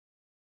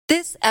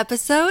This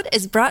episode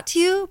is brought to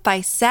you by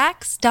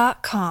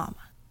Sax.com.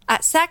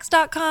 At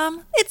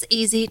Sax.com, it's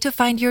easy to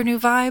find your new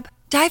vibe.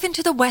 Dive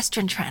into the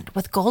Western trend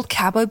with gold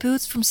cowboy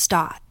boots from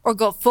Stott, or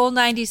go full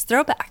 90s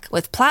throwback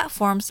with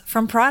platforms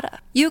from Prada.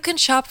 You can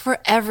shop for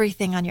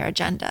everything on your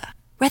agenda,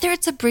 whether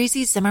it's a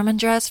breezy Zimmermann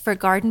dress for a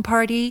garden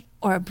party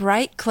or a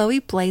bright Chloe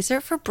blazer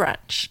for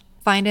brunch.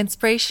 Find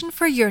inspiration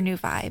for your new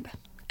vibe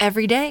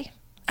every day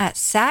at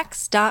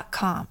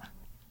Sax.com.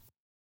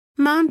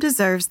 Mom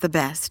deserves the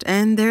best,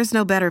 and there's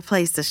no better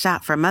place to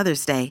shop for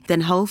Mother's Day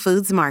than Whole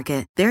Foods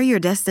Market. They're your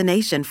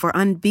destination for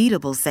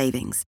unbeatable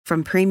savings,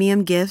 from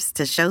premium gifts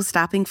to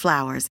show-stopping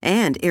flowers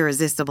and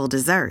irresistible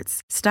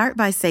desserts. Start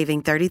by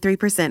saving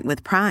 33%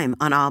 with Prime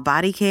on all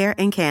body care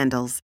and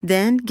candles.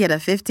 Then get a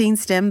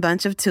 15-stem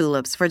bunch of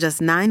tulips for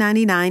just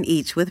 $9.99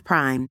 each with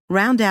Prime.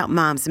 Round out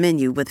Mom's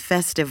menu with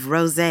festive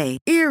rosé,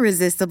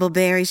 irresistible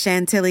berry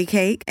chantilly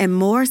cake, and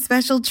more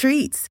special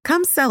treats.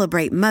 Come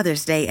celebrate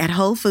Mother's Day at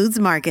Whole Foods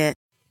Market.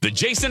 The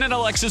Jason and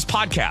Alexis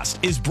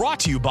podcast is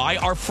brought to you by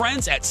our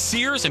friends at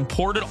Sears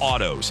Imported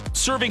Autos,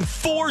 serving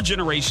 4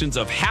 generations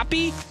of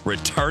happy,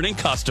 returning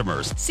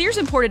customers. Sears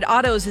Imported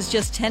Autos is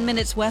just 10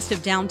 minutes west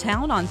of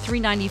downtown on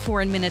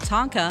 394 in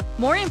Minnetonka.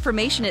 More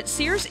information at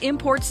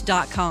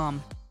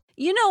SearsImports.com.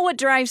 You know what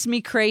drives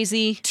me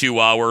crazy?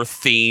 2-hour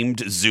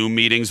themed Zoom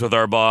meetings with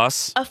our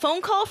boss. A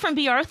phone call from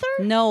B. Arthur?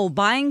 No,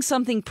 buying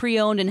something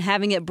pre-owned and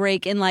having it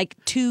break in like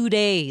 2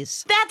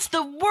 days. That's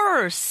the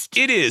worst.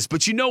 It is,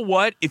 but you know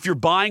what? If you're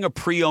buying a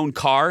pre-owned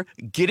car,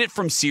 get it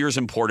from Sears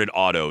Imported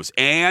Autos,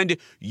 and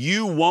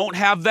you won't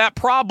have that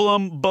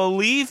problem,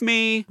 believe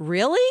me.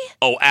 Really?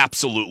 Oh,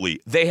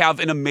 absolutely. They have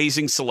an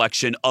amazing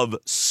selection of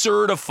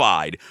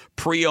certified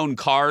pre-owned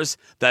cars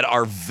that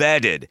are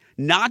vetted,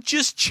 not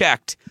just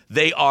checked.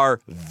 They are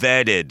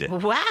vetted.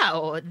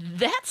 Wow,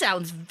 that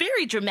sounds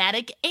very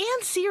dramatic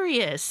and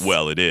serious.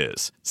 Well, it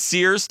is.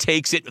 Sears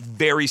takes it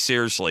very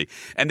seriously,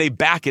 and they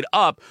back it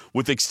up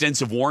with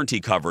extensive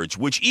warranty coverage,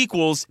 which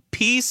equals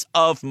peace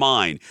of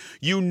mind.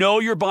 You know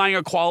you're buying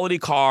a quality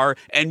car,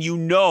 and you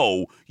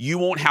know you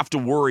won't have to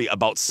worry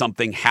about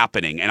something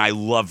happening, and I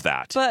love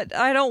that. But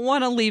I don't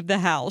want to leave the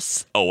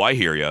house. Oh, I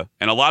hear you.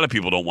 And a lot of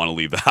people don't want to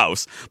leave the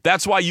house.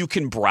 That's why you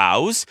can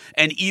browse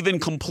and even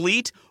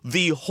complete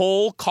the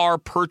whole car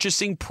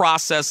purchasing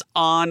process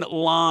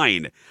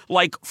online.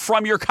 Like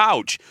from your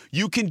couch.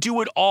 You can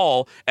do it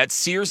all at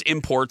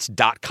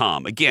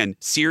SearsImports.com. Again,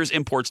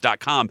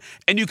 SearsImports.com.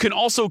 And you can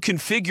also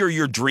configure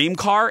your dream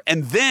car,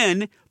 and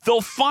then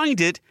they'll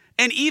find it.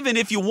 And even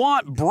if you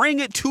want, bring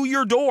it to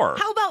your door.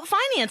 How about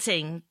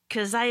financing?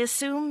 Because I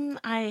assume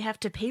I have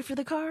to pay for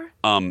the car?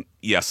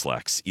 Yes,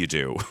 Lex, you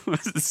do.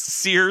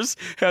 Sears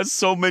has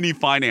so many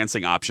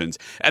financing options,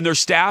 and their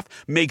staff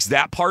makes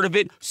that part of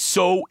it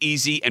so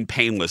easy and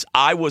painless.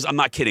 I'm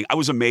not kidding. I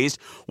was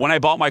amazed when I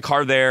bought my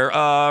car there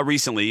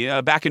recently,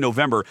 back in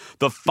November.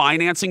 The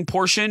financing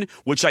portion,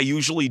 which I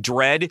usually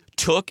dread,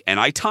 took, and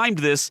I timed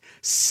this,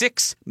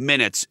 6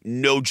 minutes.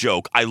 No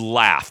joke. I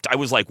laughed. I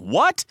was like,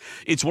 what?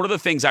 It's one of the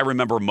things I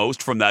remember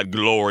most from that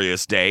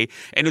glorious day,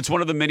 and it's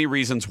one of the many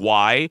reasons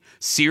why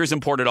Sears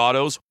Imported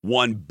Autos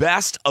won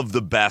Best of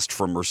the Best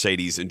from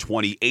Mercedes in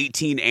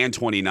 2018 and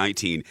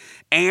 2019.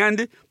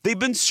 And they've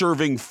been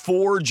serving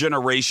 4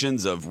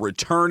 generations of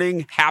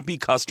returning happy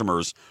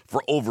customers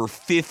for over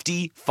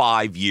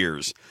 55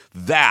 years.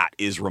 That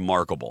is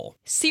remarkable.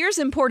 Sears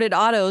Imported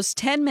Autos,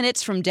 10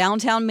 minutes from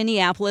downtown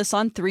Minneapolis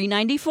on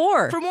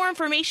 394. For more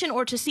information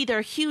or to see their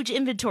huge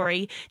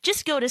inventory,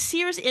 just go to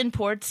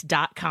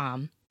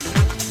SearsImports.com.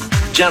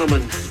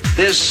 Gentlemen,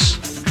 this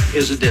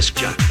is a disc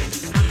jockey.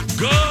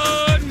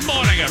 Good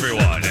morning,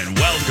 everyone, and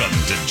welcome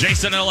to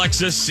Jason and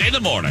Alexis in the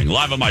morning,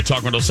 live on My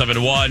Talk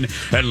 1071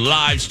 and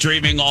live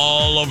streaming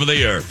all over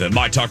the earth at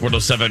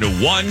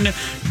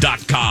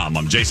MyTalk1071.com.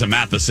 I'm Jason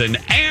Matheson,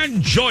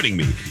 and joining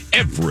me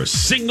every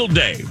single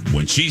day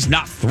when she's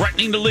not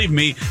threatening to leave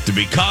me to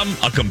become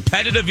a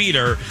competitive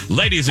eater,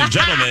 ladies and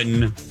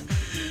gentlemen,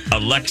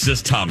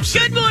 Alexis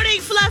Thompson. Good morning,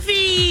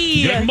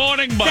 Fluffy. Good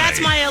morning, buddy. That's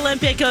my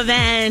Olympic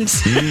event.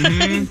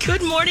 Mm-hmm.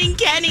 Good morning,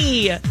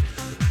 Kenny.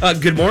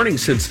 Good morning,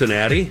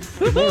 Cincinnati.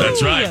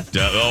 That's right.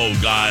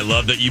 I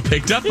love that you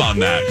picked up on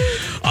that.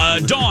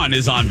 Dawn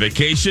is on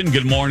vacation.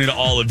 Good morning to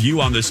all of you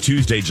on this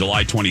Tuesday,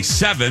 July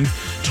 27th,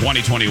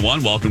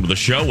 2021. Welcome to the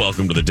show.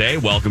 Welcome to the day.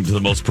 Welcome to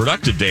the most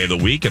productive day of the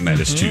week, and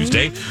that is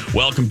Tuesday.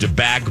 Welcome to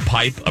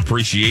Bagpipe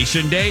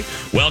Appreciation Day.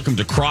 Welcome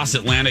to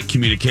Cross-Atlantic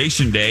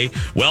Communication Day.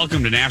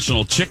 Welcome to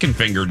National Chicken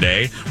Finger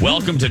Day.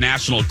 Welcome to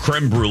National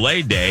Creme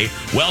Brulee Day.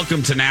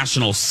 Welcome to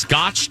National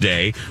Scotch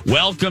Day.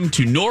 Welcome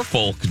to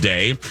Norfolk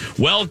Day.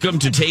 Welcome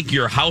to Take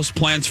Your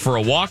Houseplants for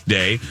a Walk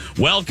Day.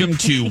 Welcome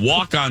to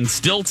Walk on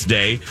Stilts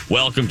Day.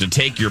 Welcome to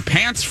Take Your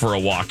Pants for a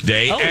Walk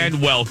Day. Oh. And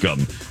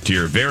welcome to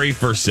your very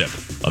first sip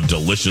of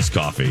delicious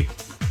coffee.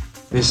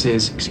 This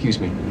is, excuse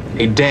me,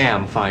 a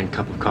damn fine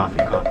cup of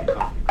coffee.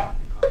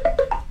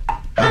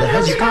 How the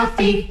hell's your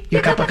coffee?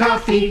 Your cup of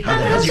coffee? How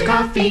the hell's your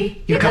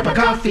coffee? Your cup of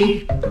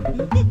coffee?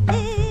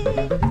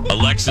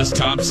 Alexis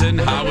Thompson,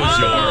 how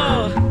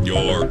was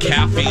your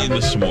caffeine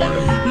this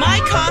morning? My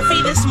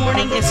coffee this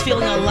morning is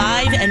feeling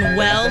alive and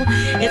well.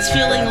 It's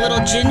feeling a little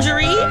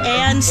gingery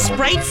and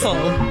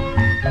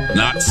spriteful.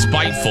 Not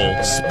spiteful,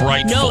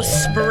 spriteful. No,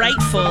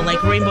 spriteful,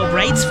 like Rainbow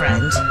Bright's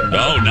friend.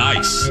 Oh,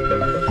 nice.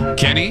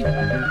 Kenny?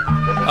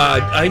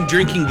 I'm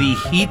drinking the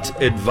Heat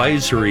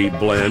Advisory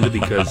blend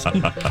because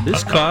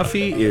this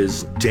coffee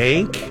is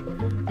dank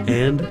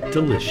and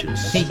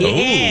delicious.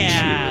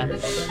 Yeah.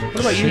 What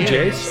about you,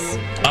 Jace?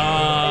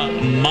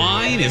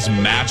 Mine is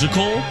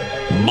magical.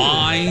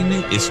 Mine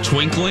is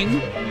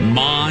twinkling.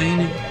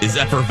 Mine is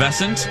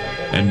effervescent.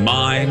 And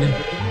mine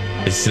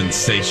is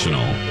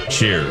sensational.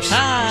 Cheers.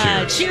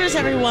 Cheers,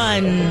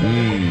 everyone.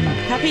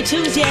 Happy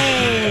Tuesday.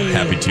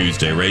 Happy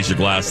Tuesday. Raise your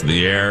glass in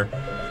the air.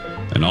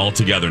 And all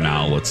together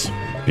now, let's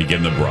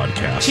begin the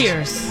broadcast.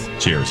 Cheers.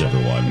 Cheers,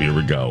 everyone. Here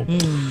we go.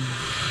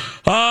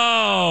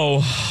 Oh,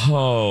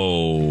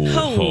 ho,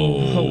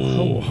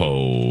 ho,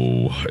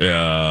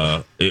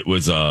 ho.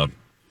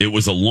 It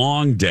was a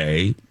long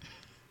day,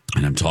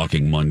 and I'm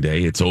talking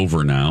Monday. It's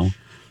over now.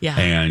 Yeah.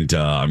 And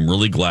I'm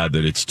really glad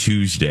that it's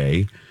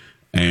Tuesday,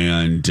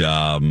 and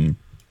I'm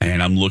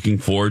looking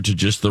forward to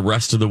just the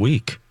rest of the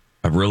week.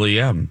 I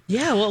really am.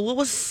 Yeah, well, what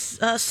was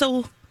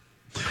so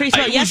crazy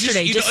about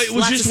yesterday? It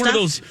was just one of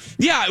those.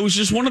 Yeah, it was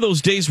just one of those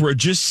days where it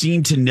just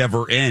seemed to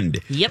never end.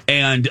 Yep.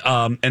 And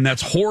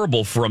that's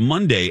horrible for a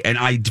Monday. And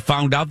I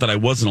found out that I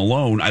wasn't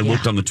alone. I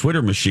looked on the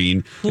Twitter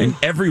machine, and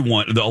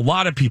a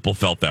lot of people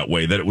felt that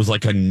way. That it was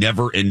like a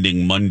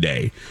never-ending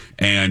Monday.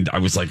 And I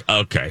was like,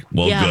 okay,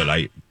 well,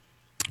 good.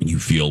 You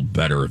feel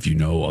better if you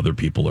know other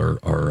people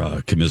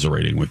are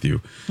commiserating with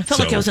you. I felt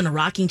like I was in a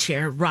rocking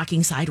chair,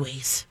 rocking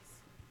sideways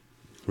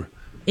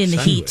in the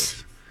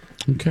heat.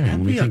 Okay,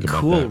 That'd be a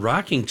cool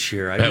rocking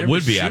chair. That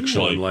would be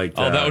actually like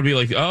that. Oh, that would be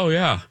like, oh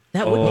yeah,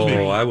 that would be.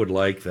 Oh, I would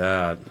like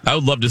that. I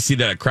would love to see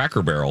that at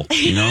Cracker Barrel.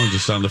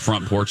 Just on the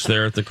front porch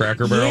there at the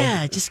Cracker Barrel.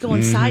 Yeah, just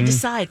going side to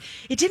side.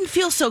 It didn't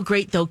feel so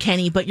great though,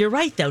 Kenny. But you're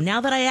right though.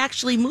 Now that I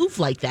actually move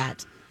like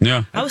that,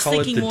 yeah, I was call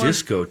thinking it the more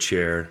disco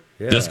chair.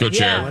 Yeah. Disco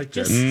chair. Yeah, like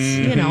just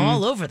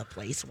all over the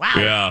place. Wow.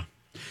 Yeah.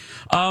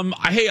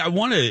 I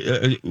want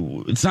to.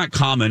 It's not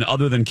common,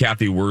 other than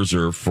Kathy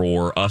Wurzer,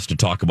 for us to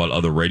talk about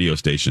other radio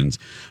stations.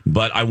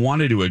 But I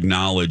wanted to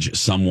acknowledge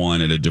someone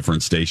at a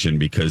different station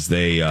because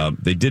they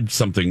did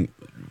something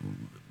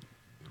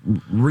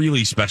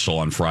really special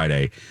on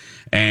Friday,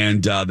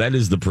 and that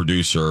is the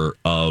producer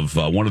of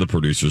one of the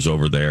producers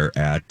over there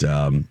at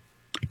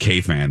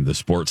KFan, the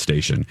sports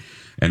station,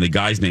 and the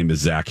guy's name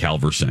is Zach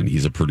Halverson.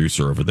 He's a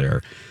producer over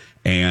there,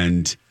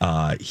 and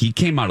he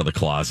came out of the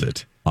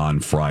closet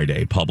on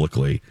Friday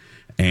publicly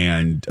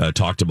and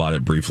talked about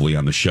it briefly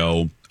on the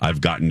show.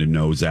 I've gotten to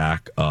know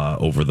Zach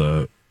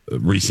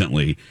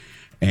recently,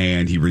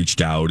 and he reached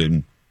out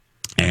and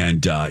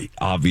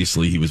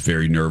obviously he was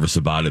very nervous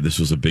about it. This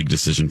was a big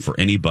decision for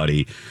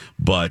anybody,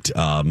 but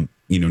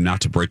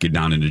not to break it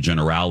down into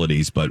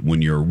generalities, but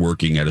when you're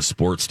working at a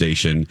sports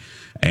station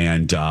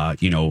and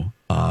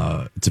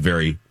it's a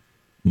very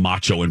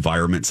macho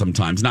environment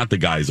sometimes. Not the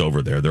guys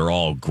over there; they're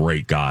all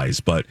great guys,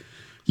 but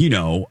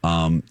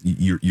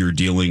you're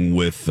dealing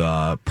with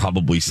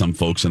probably some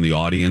folks in the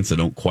audience that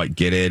don't quite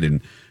get it and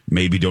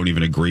maybe don't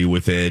even agree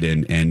with it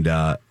and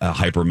a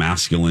hyper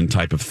masculine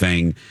type of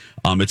thing.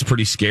 It's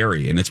pretty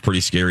scary, and it's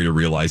pretty scary to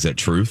realize that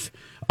truth,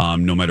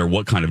 no matter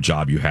what kind of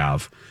job you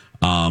have.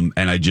 And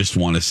I just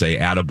want to say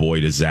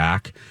attaboy to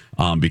Zach,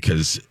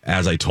 because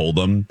as I told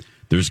them,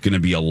 there's going to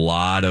be a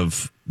lot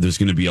of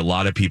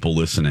people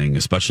listening,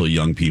 especially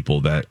young people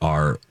that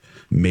are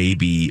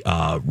maybe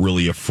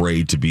really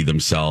afraid to be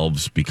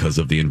themselves because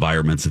of the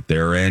environments that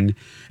they're in.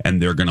 And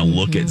they're going to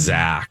look at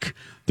Zach.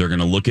 They're going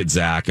to look at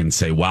Zach and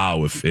say,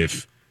 wow,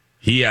 if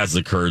he has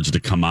the courage to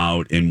come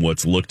out in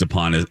what's looked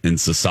upon in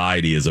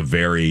society as a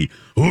very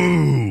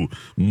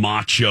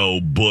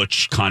macho,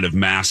 butch, kind of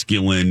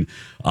masculine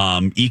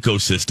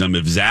ecosystem,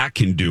 if Zach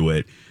can do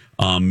it,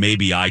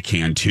 maybe I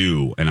can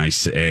too. And I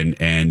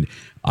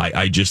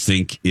just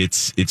think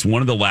it's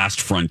one of the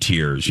last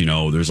frontiers.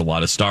 There's a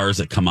lot of stars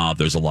that come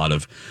out.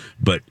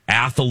 But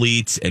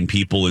athletes and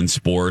people in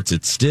sports,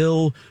 it's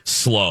still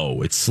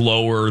slow. It's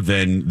slower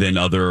than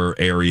other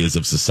areas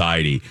of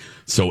society.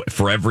 So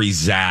for every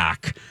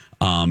Zach,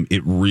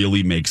 it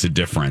really makes a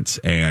difference.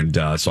 And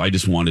so I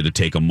just wanted to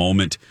take a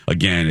moment.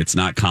 Again, it's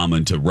not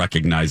common to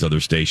recognize other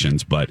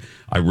stations, but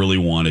I really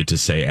wanted to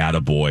say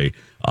attaboy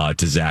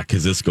to Zach,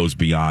 because this goes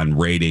beyond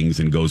ratings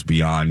and goes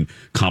beyond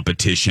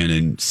competition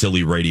and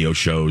silly radio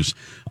shows.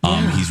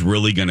 He's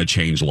really going to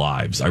change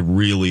lives.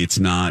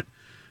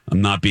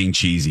 I'm not being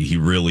cheesy. He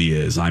really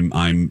is.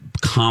 I'm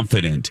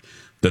confident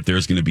that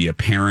there's going to be a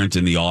parent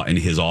in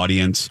his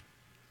audience.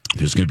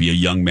 There's going to be a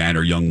young man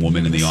or young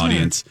woman in the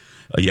audience.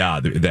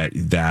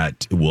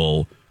 That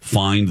will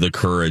find the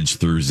courage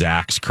through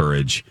Zach's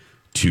courage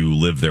to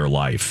live their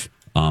life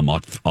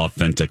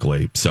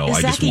authentically. So is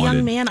I Zach just wanted, a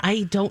young man?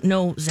 I don't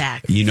know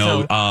Zach.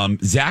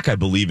 Zach, I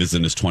believe, is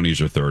in his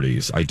 20s or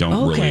 30s. I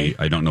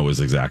don't know his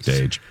exact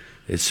age.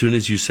 As soon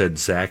as you said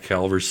Zach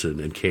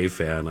Halverson and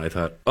KFan, I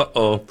thought,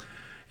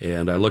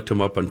 and I looked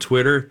him up on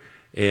Twitter.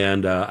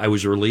 And I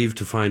was relieved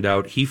to find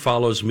out he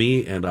follows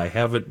me, and I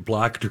haven't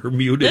blocked or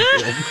muted him.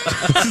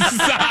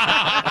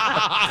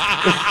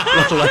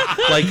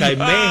 like I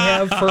may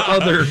have for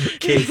other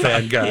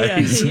K-Fan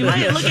guys. Yeah, you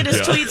might look at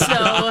his tweets,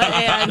 though,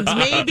 and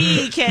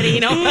maybe, Kenny,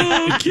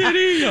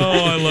 Kidding.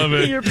 Oh, I love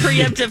it. Your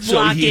preemptive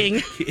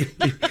blocking.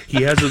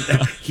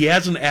 He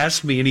hasn't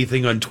asked me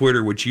anything on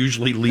Twitter, which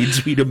usually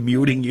leads me to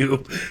muting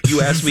you.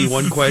 You ask me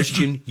one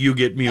question, you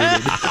get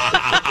muted.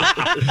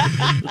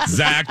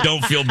 Zach,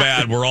 don't feel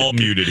bad. We're all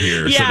muted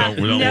here, so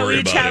don't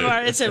worry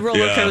about it. It's a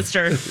roller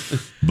coaster.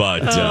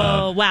 But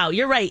wow,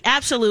 you're right.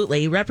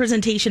 Absolutely,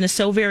 representation is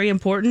so very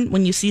important.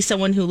 When you see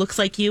someone who looks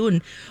like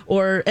you,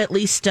 or at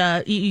least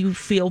you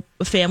feel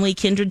a family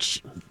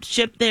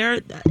kindredship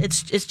there,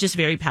 it's just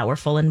very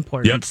powerful and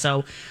important. Yep.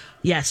 So,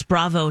 yes,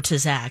 bravo to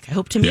Zach. I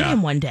hope to meet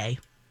him one day.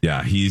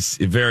 Yeah, he's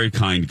a very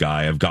kind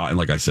guy.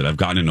 Like I said, I've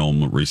gotten to know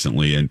him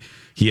recently, and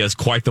he has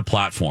quite the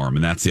platform.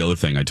 And that's the other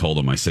thing I told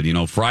him. I said,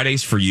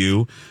 Friday's for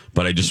you,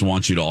 but I just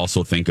want you to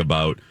also think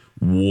about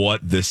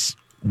the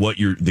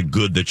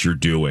good that you're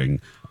doing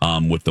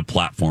with the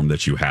platform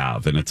that you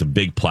have. And it's a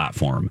big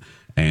platform,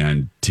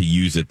 and to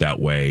use it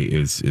that way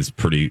is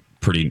pretty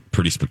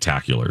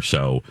spectacular.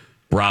 So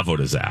bravo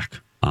to Zach.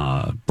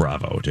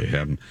 Bravo to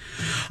him.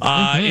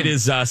 It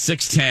is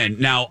 6:10.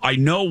 Now, I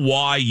know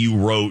why you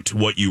wrote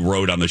what you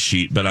wrote on the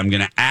sheet, but I'm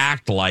going to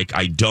act like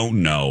I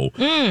don't know.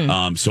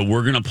 So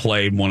we're going to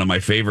play one of my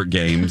favorite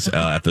games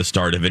at the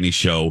start of any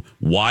show.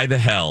 Why the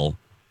hell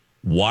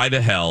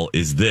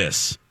is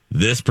this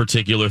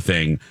particular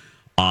thing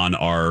on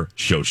our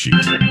show sheet?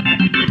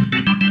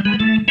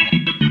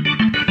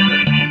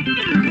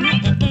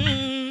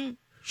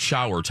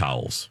 Shower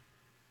towels.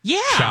 Yeah.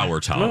 Shower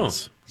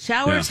towels.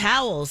 Shower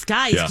towels.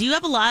 Guys, do you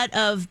have a lot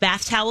of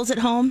bath towels at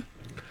home?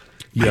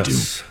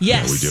 Yes. Yes.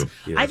 Yeah, we do.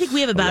 Yes, I think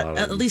we have about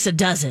at least a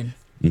dozen.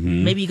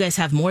 Mm-hmm. Maybe you guys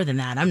have more than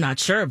that. I'm not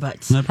sure,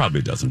 but... Probably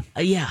a dozen.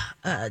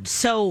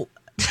 So...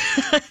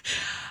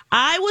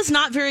 I was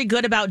not very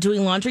good about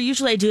doing laundry.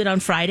 Usually I do it on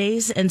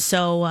Fridays, and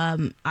so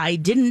I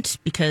didn't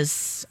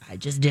because I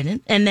just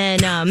didn't. And then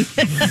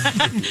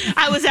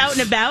I was out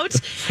and about,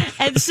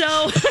 and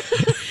so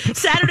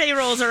Saturday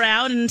rolls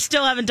around and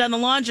still haven't done the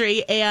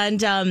laundry.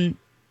 And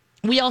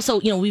we also,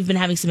 we've been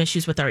having some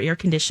issues with our air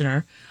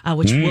conditioner,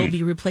 which will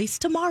be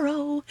replaced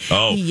tomorrow.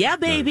 Oh, yeah,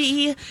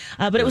 baby. Nice.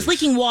 But it was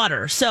leaking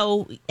water.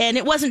 And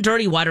it wasn't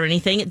dirty water or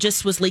anything. It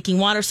just was leaking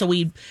water. So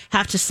we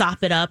have to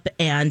sop it up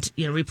and,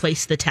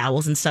 replace the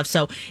towels and stuff.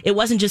 So it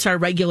wasn't just our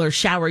regular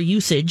shower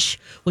usage,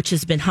 which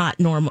has been hot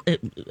normal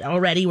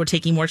already. We're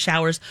taking more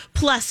showers.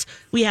 Plus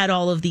we had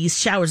all of these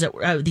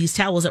these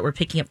towels that were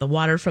picking up the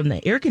water from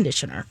the air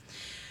conditioner.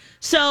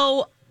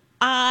 So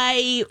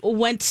I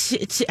went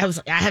I was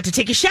like, I have to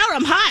take a shower.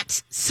 I'm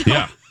hot. So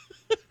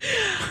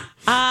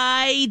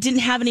I didn't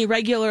have any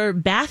regular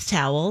bath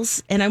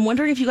towels, and I'm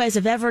wondering if you guys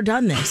have ever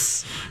done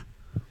this.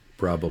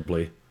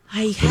 Probably.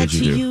 I had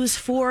to use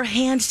 4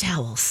 hand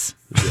towels.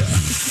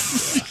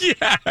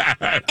 Yeah.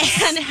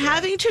 And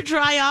having to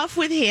dry off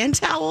with hand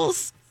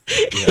towels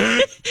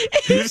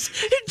is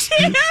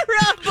terrible.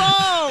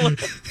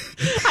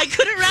 I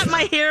couldn't wrap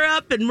my hair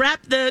up and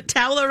wrap the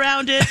towel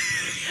around it.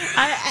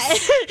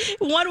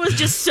 One was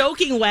just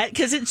soaking wet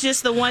because it's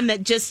just the one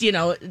that just,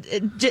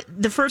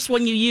 the first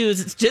one you use,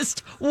 it's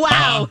just,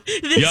 wow,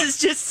 this is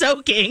just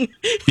soaking.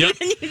 Yep.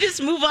 And you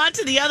just move on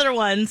to the other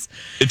ones.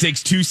 It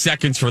takes 2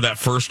 seconds for that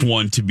first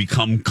one to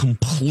become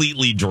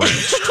completely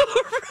drenched.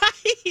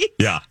 Right.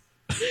 Yeah.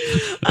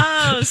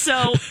 Oh,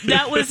 so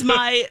that was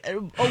my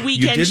weekend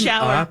shower. You didn't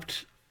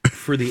opt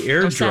for the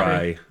air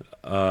dry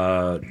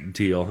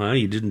deal, huh?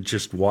 You didn't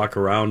just walk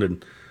around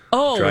and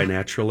dry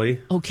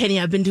naturally? Oh, Kenny,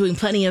 I've been doing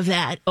plenty of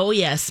that. Oh,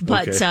 yes.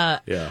 But okay.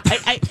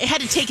 I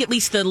had to take at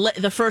least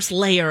the first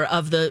layer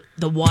of the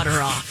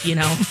water off,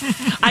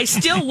 I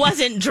still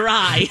wasn't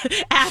dry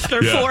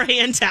after 4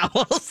 hand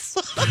towels.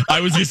 I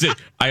was going to say,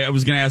 I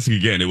was going to ask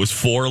again. It was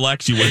 4,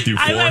 Lex? You went through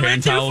 4 I hand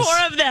went through towels?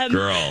 4 of them.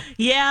 Girl.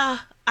 Yeah.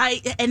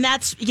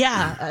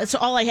 That's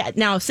all I had.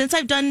 Now, since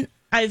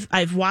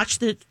I've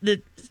washed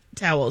the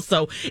towels,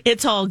 so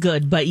it's all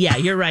good. But yeah,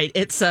 you're right.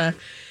 It's trying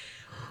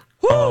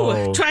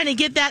to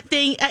get that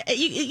thing,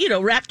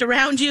 wrapped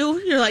around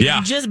you. You're like,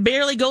 just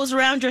barely goes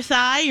around your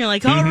thigh. You're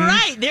like, all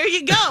right, there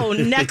you go.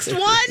 Next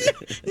one,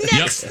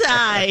 next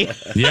thigh.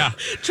 Yeah.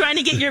 Trying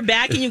to get your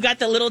back, and you got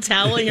the little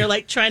towel, and you're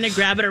like trying to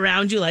grab it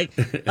around you, like,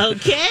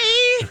 okay.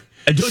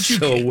 And don't you?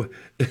 So,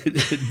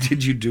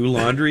 did you do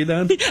laundry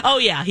then? Oh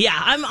yeah.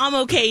 I'm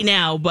okay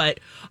now,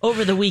 but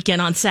over the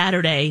weekend on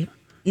Saturday,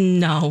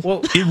 no. Well,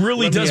 it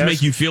really does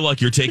make you feel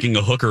like you're taking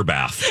a hooker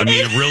bath. I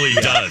mean, it really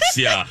does.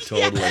 Yeah,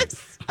 totally.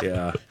 Yes.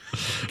 Yeah,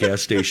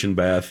 gas station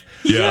bath.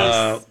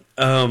 Yeah.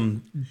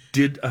 What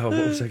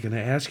was I going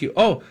to ask you?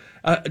 Oh,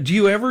 do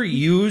you ever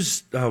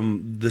use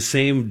the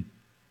same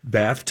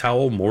bath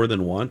towel more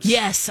than once?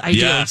 Yes, I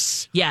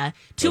Yes. do. Yeah,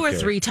 2 or Okay.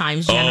 3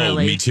 times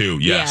generally. Oh, me too.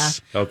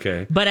 Yes. Yeah.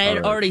 Okay. But I had All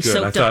right, already good.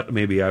 soaked I up. thought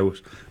maybe I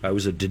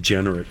was a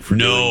degenerate for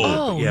No. doing that.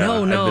 Oh, Yeah, no, I've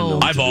been no.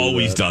 known to I've do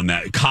always that. done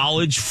that.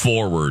 College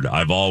forward,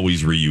 I've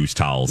always reused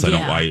towels.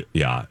 I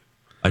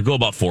go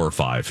about 4 or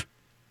 5.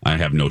 I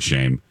have no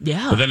shame.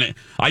 Yeah. But then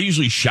I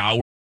usually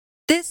shower.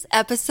 This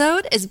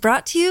episode is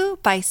brought to you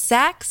by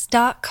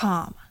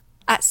Sax.com.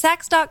 At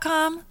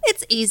Sax.com,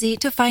 it's easy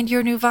to find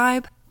your new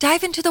vibe.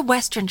 Dive into the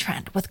Western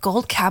trend with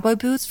gold cowboy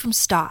boots from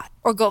Stott,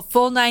 or go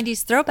full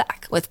 90s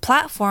throwback with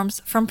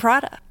platforms from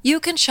Prada.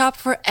 You can shop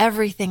for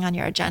everything on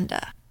your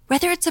agenda,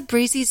 whether it's a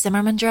breezy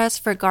Zimmermann dress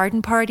for a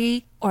garden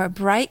party or a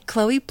bright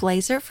Chloe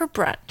blazer for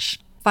brunch.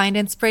 Find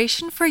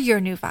inspiration for your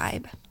new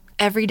vibe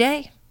every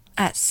day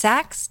at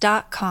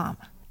Sax.com.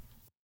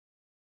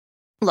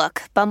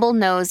 Look, Bumble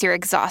knows you're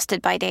exhausted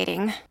by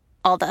dating.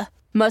 All the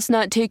must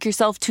not take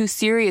yourself too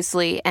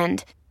seriously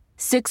and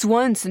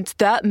 6'1" since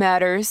that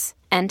matters.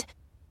 And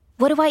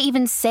what do I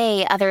even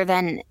say other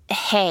than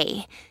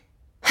hey?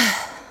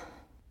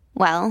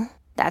 Well,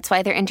 that's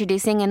why they're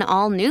introducing an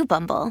all-new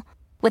Bumble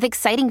with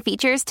exciting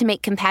features to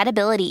make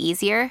compatibility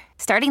easier,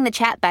 starting the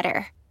chat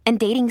better, and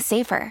dating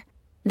safer.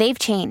 They've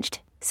changed,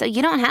 so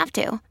you don't have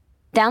to.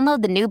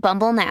 Download the new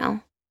Bumble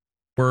now.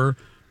 I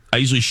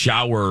usually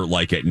shower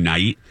like at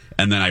night,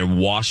 and then I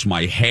wash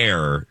my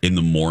hair in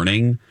the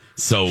morning.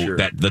 So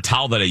that the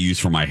towel that I use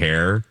for my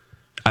hair,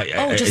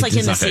 just like in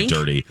it's the not sink? that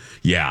dirty.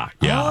 Yeah,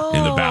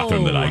 in the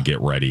bathroom that I get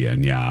ready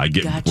in. Yeah, I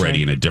get Gotcha.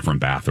 ready in a different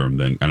bathroom.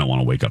 Then I don't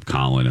want to wake up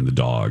Colin and the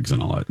dogs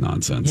and all that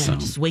nonsense. Yeah, so.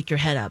 just wake your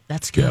head up.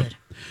 That's good. Yep.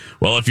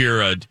 Well, if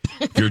you're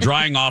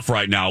drying off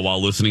right now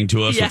while listening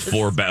to us Yes.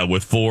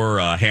 with four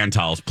hand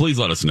towels, please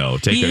let us know.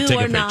 Take a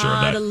picture of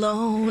that.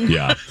 Alone.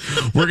 Yeah.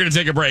 We're going to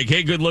take a break.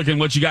 Hey, good looking.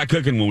 What you got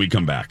cooking when we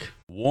come back?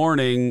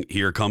 Warning,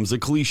 here comes a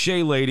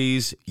cliche,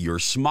 ladies. Your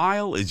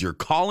smile is your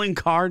calling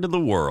card to the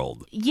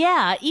world.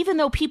 Yeah, even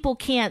though people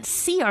can't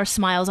see our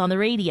smiles on the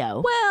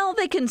radio. Well,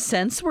 they can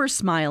sense we're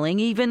smiling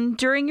even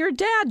during your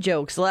dad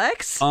jokes,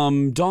 Lex.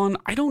 Dawn,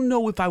 I don't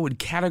know if I would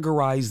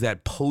categorize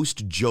that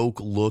post-joke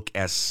look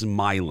as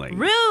smiling.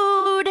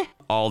 Rude.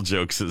 All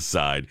jokes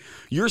aside,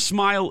 your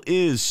smile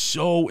is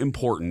so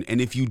important, and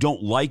if you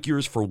don't like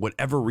yours for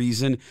whatever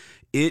reason,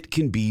 it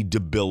can be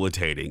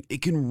debilitating.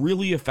 It can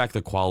really affect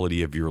the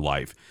quality of your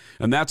life.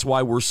 And that's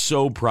why we're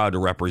so proud to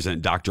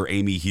represent Dr.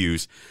 Amy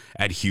Hughes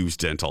at Hughes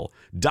Dental.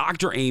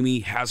 Dr.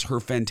 Amy has her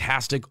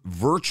fantastic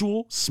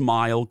virtual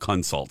smile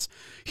consults.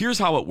 Here's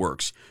how it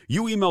works.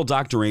 You email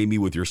Dr. Amy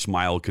with your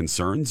smile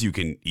concerns. You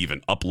can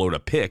even upload a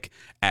pic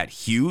at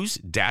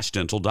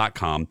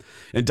hughes-dental.com,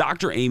 and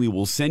Dr. Amy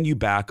will send you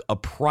back a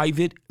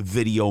private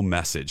video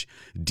message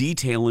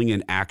detailing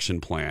an action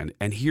plan.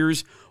 And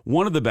here's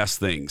one of the best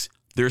things.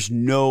 There's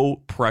no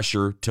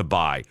pressure to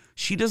buy.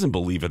 She doesn't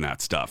believe in that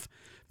stuff.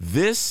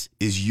 This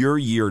is your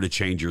year to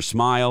change your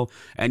smile.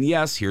 And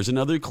yes, here's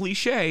another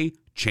cliche,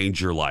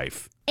 change your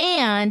life.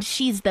 And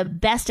she's the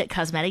best at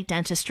cosmetic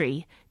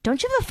dentistry.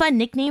 Don't you have a fun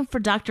nickname for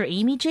Dr.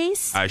 Amy,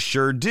 Jace? I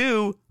sure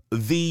do.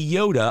 The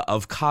Yoda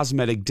of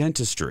cosmetic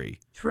dentistry.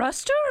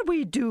 Trust her,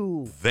 we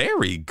do.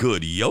 Very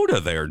good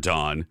Yoda there,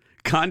 Dawn.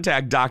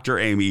 Contact Dr.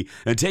 Amy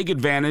and take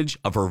advantage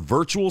of her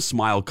virtual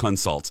smile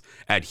consults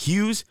at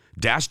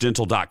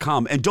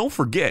hughes-dental.com. And don't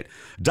forget,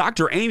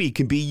 Dr. Amy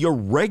can be your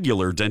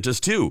regular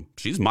dentist too.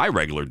 She's my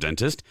regular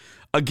dentist.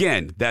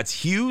 Again,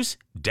 that's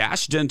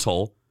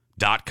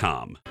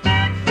hughes-dental.com.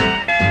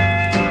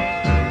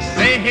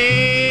 Say,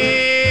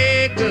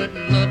 hey, good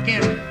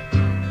looking,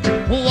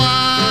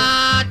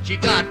 what you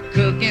got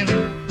cooking?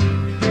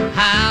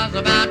 How's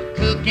about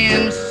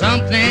cooking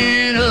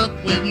something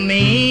up with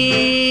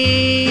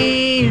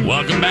me?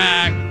 Welcome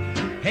back.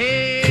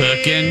 Hey,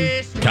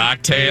 Cooking,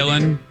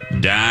 cocktailing,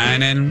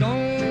 dining.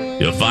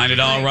 You'll find it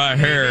all right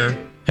here.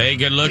 Hey,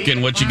 good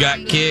looking, what you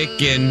got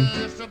kicking?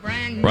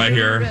 Right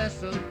here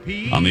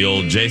on the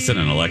old Jason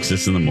and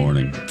Alexis in the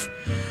morning.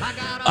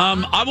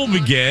 I will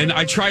begin.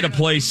 I tried a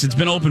place. It's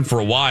been open for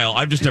a while.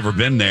 I've just never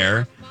been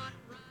there.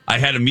 I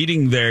had a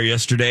meeting there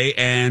yesterday,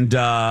 and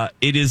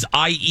it is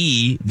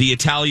IE, the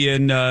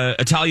Italian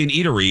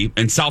eatery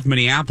in South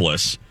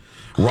Minneapolis,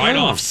 right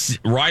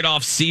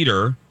off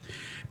Cedar.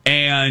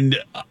 And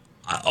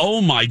oh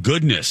my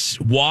goodness,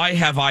 why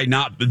have I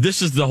not?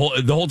 This is the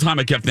whole time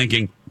I kept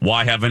thinking,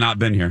 why have I not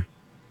been here?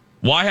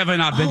 Why have I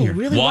not been here?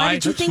 Really? Why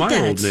did you think my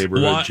that? old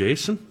neighborhood,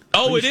 Jason.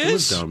 Oh, I it used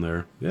is to live down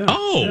there. Yeah.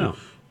 Oh. Yeah.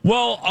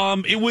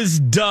 Well, it was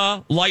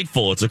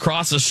delightful. It's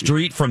across the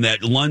street from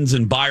that Lunds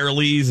and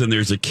Byerly's, and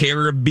there's a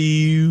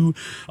Caribou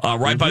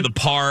right by the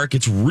park.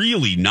 It's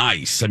really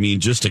nice. I mean,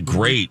 just a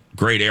great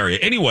area.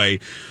 Anyway,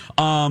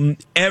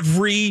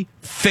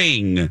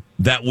 everything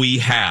that we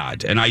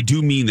had, and I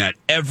do mean that,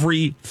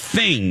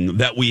 everything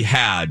that we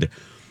had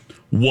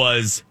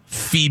was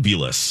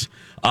fabulous.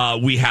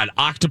 We had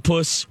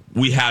octopus.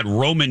 We had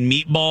Roman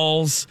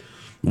meatballs.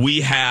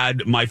 We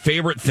had my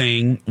favorite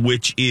thing,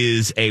 which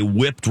is a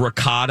whipped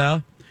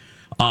ricotta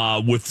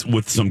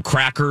with some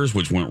crackers,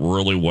 which went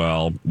really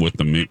well with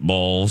the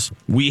meatballs.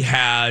 We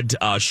had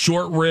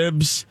short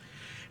ribs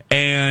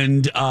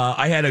And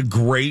I had a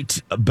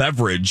great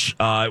beverage.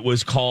 It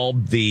was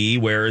called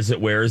where is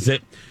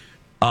it?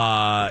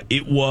 I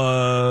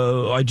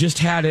just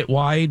had it.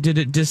 Why did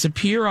it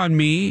disappear on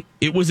me?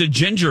 It was a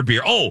ginger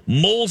beer. Oh,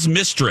 Mole's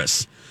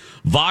Mistress.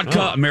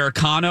 Vodka,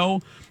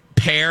 Americano,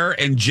 pear,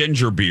 and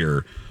ginger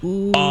beer.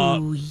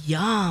 Ooh,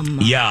 yum.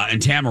 Yeah,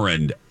 and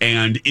tamarind.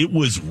 And it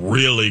was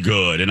really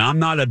good. And I'm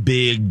not a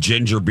big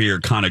ginger beer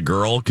kind of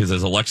girl because,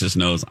 as Alexis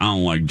knows, I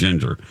don't like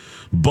ginger.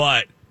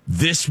 But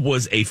this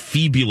was a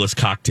fabulous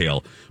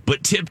cocktail.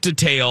 But tip to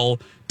tail,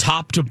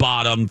 top to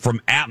bottom,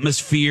 from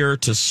atmosphere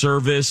to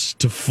service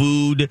to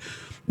food.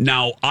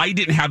 Now, I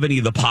didn't have any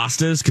of the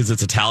pastas because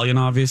it's Italian,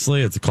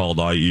 obviously. It's called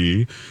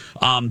IE.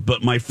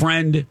 But my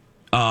friend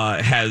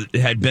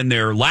had been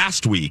there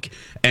last week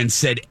and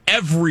said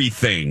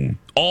everything,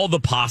 all the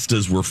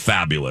pastas were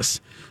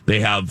fabulous. They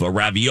have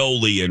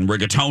ravioli and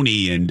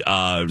rigatoni and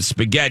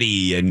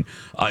spaghetti and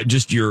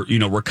just your,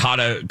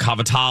 ricotta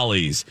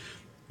cavatellis.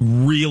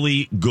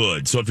 Really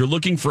good. So if you're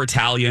looking for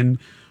Italian,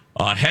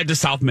 head to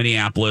South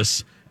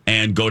Minneapolis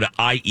and go to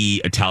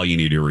IE Italian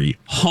Eatery.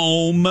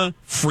 Home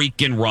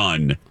freaking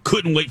run.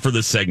 Couldn't wait for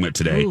this segment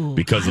today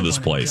because of this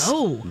place.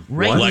 Oh,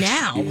 right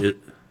now.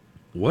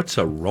 What's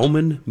a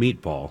Roman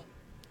meatball?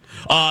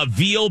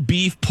 Veal,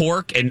 beef,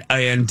 pork, and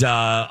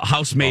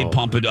house-made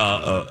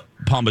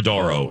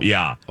pomodoro.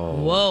 Yeah.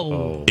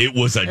 Whoa. It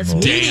was a That's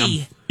damn...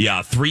 meaty.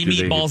 Yeah, 3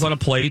 meatballs on a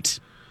plate.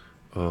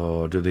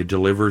 Oh, do they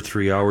deliver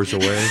 3 hours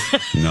away?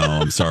 No,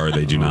 I'm sorry,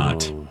 they do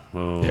not.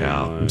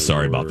 Yeah, I'm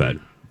sorry about that.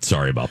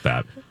 Sorry about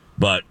that.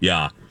 But,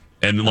 yeah.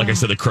 And then, like I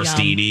said, the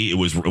crostini, it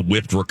was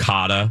whipped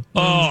ricotta.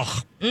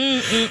 Oh.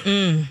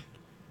 That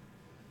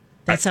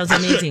sounds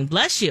amazing.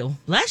 Bless you.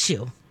 Bless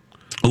you.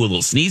 A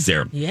little sneeze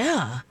there.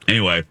 Yeah.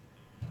 Anyway,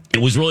 it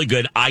was really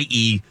good.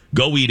 IE,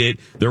 go eat it.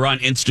 They're on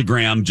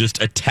Instagram,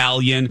 just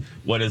Italian.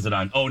 What is it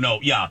on? Oh, no,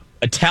 yeah.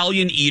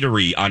 Italian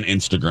Eatery on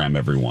Instagram,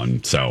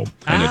 everyone. So,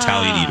 and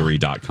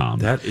ItalianEatery.com.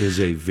 That is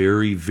a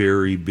very,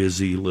 very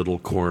busy little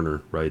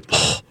corner right there.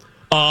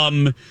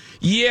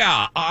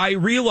 Yeah, I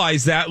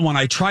realized that when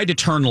I tried to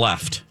turn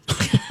left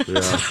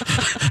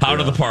out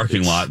of the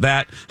parking lot.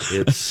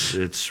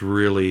 It's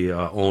really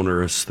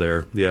onerous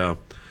there. Yeah.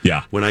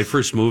 Yeah. When I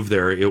first moved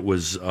there, it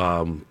was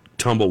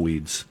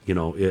tumbleweeds,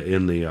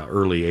 in the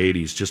early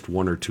 80s, just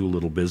one or two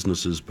little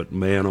businesses. But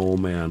man, oh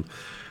man,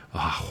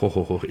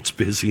 it's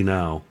busy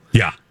now.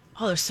 Yeah.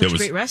 Oh, there's such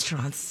great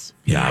restaurants.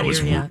 Yeah,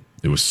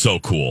 it was so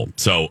cool.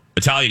 So,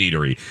 Italian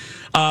Eatery.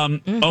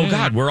 Oh,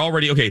 God, we're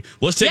already... Okay,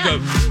 let's take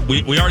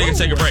we already got to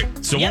take a break.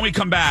 So, when we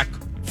come back,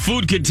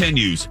 food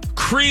continues.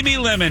 Creamy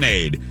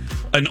lemonade,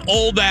 an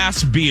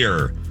old-ass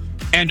beer,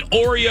 and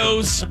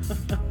Oreos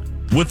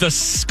with a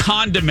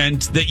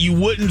condiment that you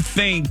wouldn't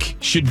think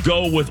should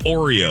go with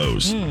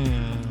Oreos.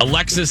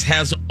 Alexis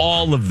has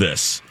all of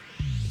this.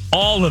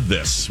 All of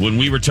this when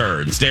we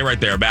return. Stay right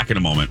there. Back in a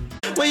moment.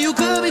 Hope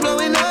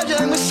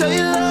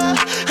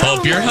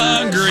you're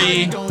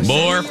hungry.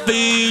 More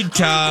food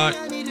talk.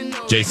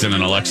 Jason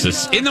and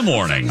Alexis in the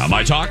morning on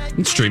My Talk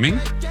and streaming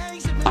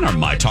on our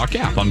My Talk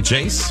app. I'm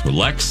Jace with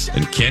Lex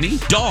and Kenny.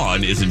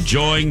 Dawn is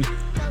enjoying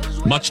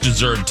much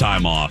deserved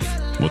time off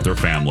with their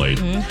family.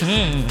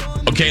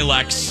 Okay,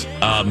 Lex,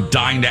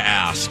 dying to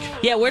ask.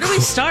 Yeah, where do we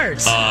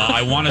start?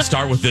 I want to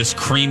start with this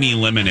creamy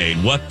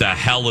lemonade. What the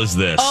hell is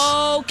this?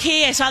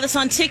 Okay, I saw this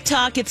on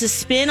TikTok. It's a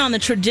spin on the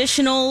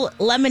traditional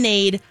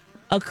lemonade,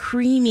 a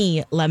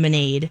creamy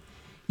lemonade.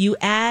 You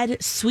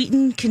add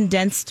sweetened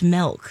condensed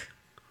milk.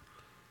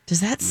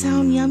 Does that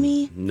sound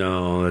yummy?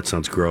 No, that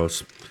sounds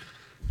gross.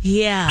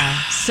 Yeah.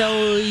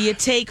 So you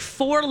take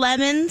 4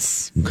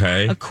 lemons,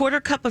 okay, a quarter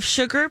cup of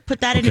sugar,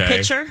 put that in a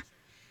pitcher.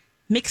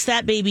 Mix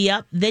that baby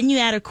up. Then you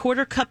add a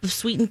quarter cup of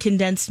sweetened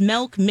condensed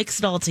milk. Mix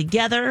it all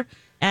together.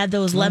 Add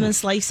those lemon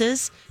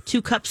slices.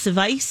 2 cups of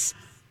ice.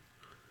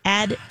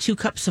 Add 2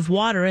 cups of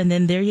water. And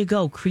then there you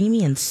go.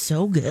 Creamy and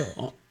so good.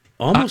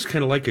 Almost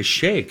kind of like a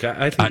shake.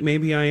 I think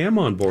maybe I am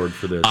on board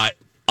for this.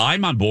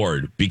 I'm on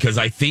board because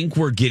I think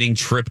we're getting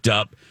tripped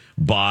up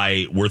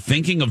by, we're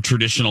thinking of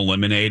traditional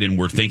lemonade and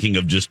we're thinking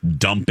of just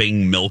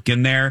dumping milk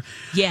in there.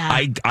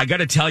 Yeah. I got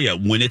to tell you,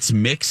 when it's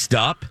mixed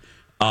up,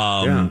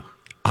 and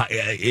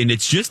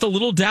it's just a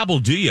little dabble,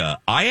 do ya?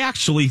 I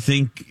actually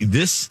think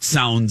this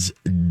sounds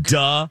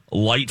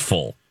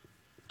delightful.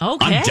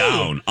 Okay. I'm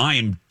down. I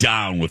am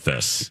down with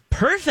this.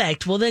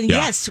 Perfect. Well, then,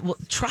 yes,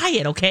 try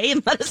it, okay?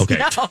 And let us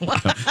know.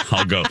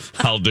 I'll go.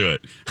 I'll do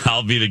it.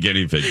 I'll be the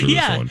guinea pig for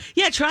this one.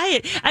 Yeah, try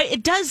it.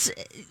 It does.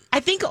 I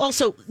think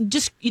also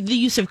just the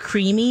use of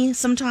creamy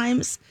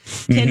sometimes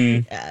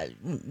can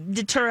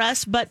deter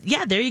us. But,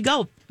 yeah, there you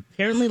go.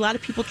 Apparently, a lot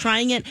of people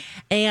trying it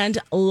and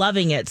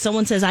loving it.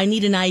 Someone says, I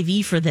need an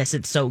IV for this.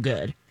 It's so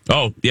good.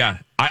 Oh, yeah.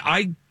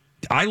 I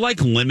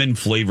like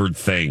lemon-flavored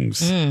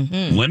things.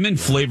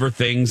 Lemon-flavored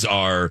things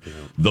are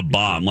the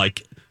bomb.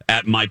 Like,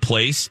 at my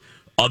place,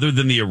 other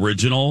than the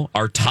original,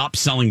 our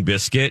top-selling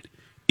biscuit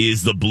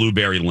is the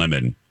blueberry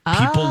lemon.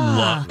 People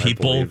love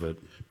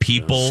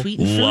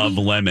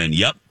lemon.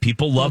 Yep,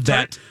 people love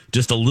that.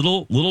 Just a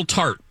little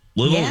tart.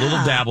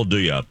 Little dabble, do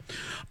ya?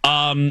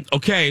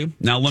 Okay,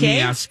 now let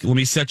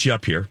me set you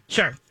up here.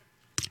 Sure.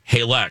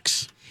 Hey,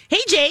 Lex.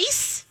 Hey,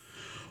 Jace.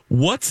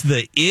 What's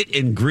the it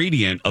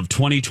ingredient of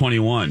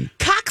 2021?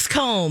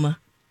 Coxcomb.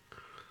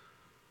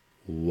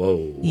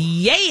 Whoa.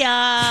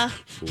 Yeah.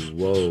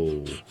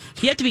 Whoa.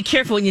 You have to be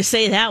careful when you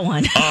say that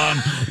one.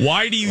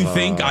 Why do you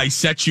think I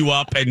set you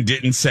up and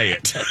didn't say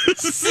it?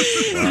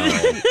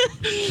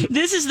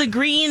 This is the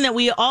green that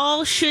we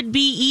all should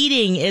be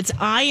eating. It's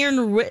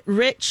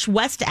iron-rich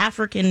West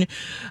African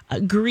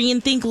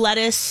green. Think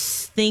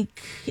lettuce,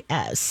 think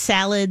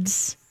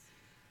salads.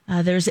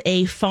 There's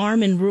a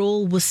farm in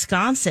rural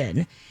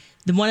Wisconsin.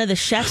 One of the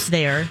chefs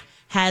there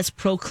has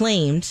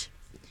proclaimed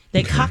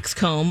that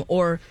coxcomb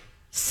or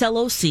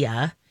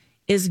celosia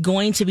is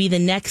going to be the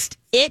next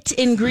it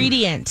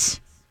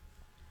ingredient.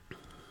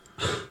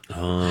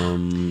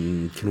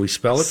 Can we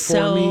spell it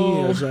for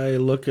me as I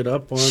look it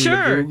up on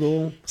the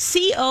Google?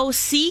 COCKS.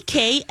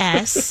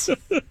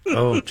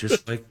 Oh,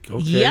 just like,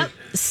 okay. Yep,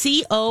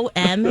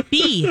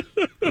 COMB.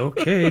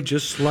 Okay,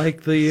 just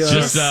like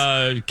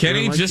the...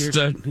 Kenny, like just...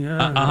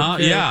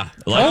 yeah.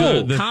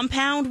 Like the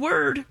compound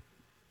word.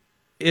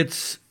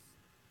 It's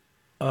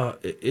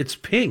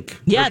pink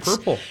Yeah, or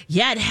purple.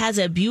 Yeah, it has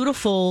a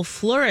beautiful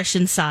flourish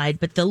inside,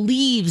 but the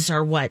leaves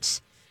are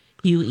what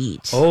you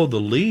eat. Oh, the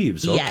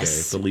leaves. Okay,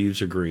 Yes. the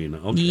leaves are green.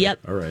 Okay,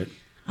 Yep. all right.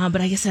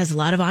 But I guess it has a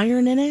lot of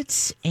iron in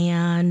it,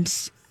 and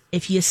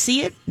if you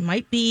see it,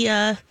 might be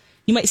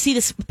you might see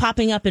this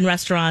popping up in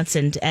restaurants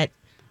and at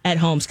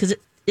homes because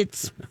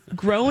it's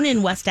grown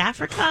in West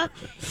Africa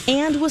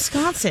and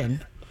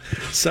Wisconsin.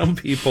 Some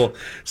people,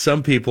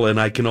 and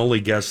I can only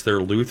guess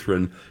they're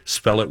Lutheran,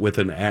 spell it with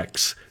an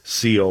X,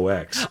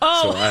 COX.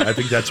 Oh. So I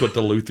think that's what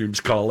the Lutherans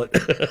call it.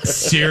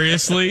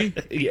 Seriously?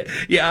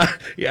 Yeah.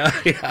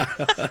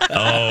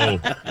 Oh,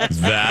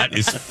 that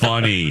is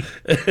funny.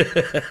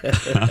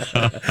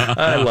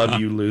 I love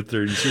you,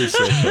 Lutherans. You're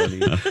so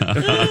funny.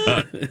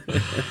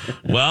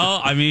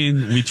 Well, I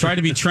mean, we try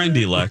to be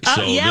trendy, Lex.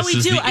 So yeah, we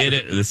do.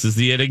 This is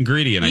the it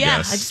ingredient, I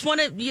guess. I just want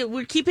to.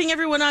 We're keeping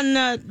everyone on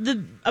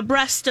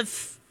abreast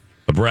of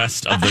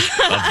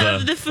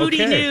the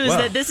foodie news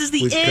that this is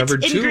the it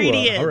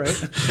ingredient. All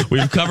right.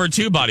 We've covered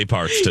 2 body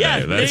parts today.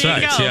 Yeah, That's there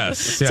you right. go.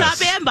 Yes.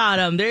 Top and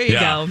bottom. There you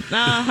go.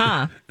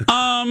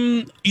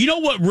 You know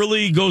what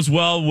really goes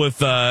well with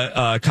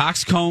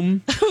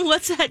coxcomb?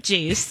 What's that,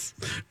 Jace?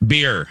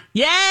 Beer.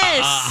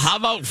 Yes. How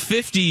about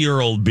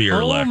 50-year-old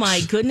beer, Oh Lex?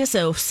 my goodness!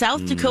 A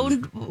South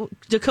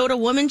Dakota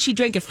woman. She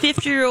drank a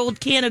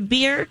 50-year-old can of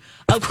beer.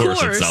 Of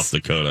course, it's South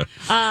Dakota.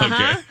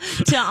 Okay.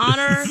 To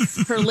honor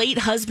her late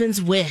husband's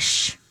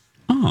wish.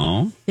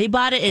 Oh. They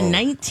bought it in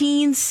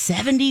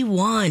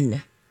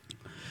 1971.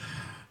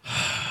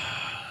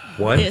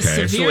 What? It's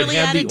severely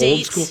out of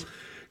date.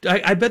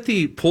 I bet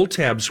the pull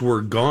tabs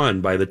were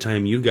gone by the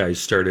time you guys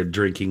started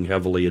drinking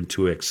heavily and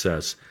to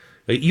excess.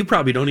 You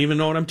probably don't even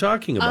know what I'm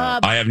talking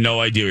about. I have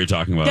no idea what you're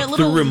talking about.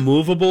 The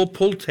removable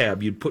pull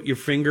tab. You'd put your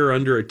finger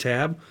under a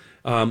tab.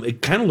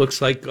 It kind of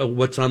looks like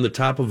what's on the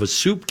top of a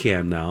soup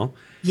can now.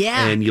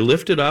 Yeah. And you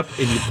lift it up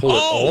and you pull it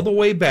all the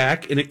way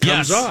back and it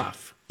comes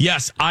off.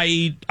 Yes,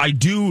 I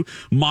do.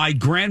 My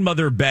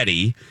grandmother,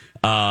 Betty,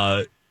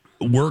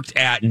 worked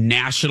at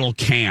National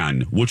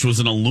Can, which was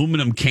an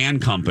aluminum can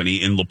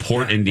company in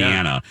LaPorte,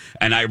 Indiana.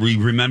 And I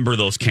remember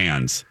those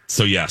cans.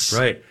 So, yes.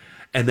 Right.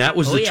 And that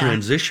was the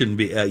transition.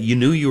 You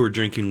knew you were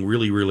drinking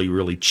really, really,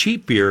 really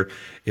cheap beer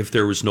if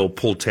there was no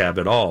pull tab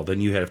at all.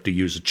 Then you have to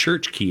use a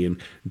church key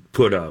and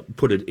put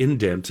an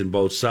indent in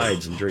both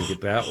sides and drink it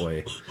that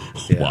way.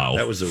 Yeah, wow.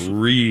 That was a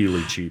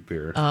really cheap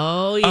beer.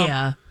 Oh,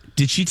 yeah.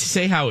 Did she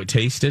say how it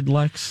tasted,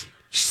 Lex?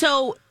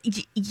 So,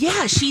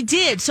 yeah, she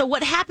did. So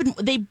what happened,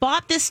 they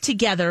bought this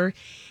together.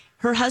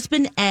 Her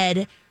husband,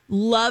 Ed,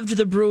 loved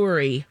the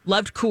brewery,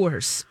 loved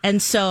Coors.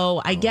 And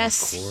so I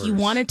guess he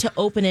wanted to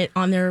open it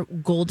on their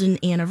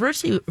golden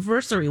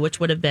anniversary, which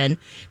would have been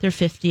their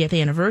 50th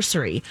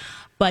anniversary.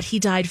 But he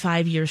died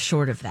 5 years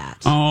short of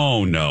that.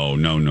 Oh, no.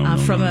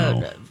 From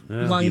a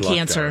lung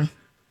cancer.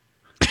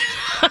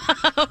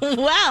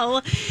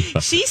 Well,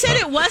 she said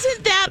it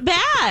wasn't that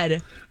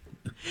bad.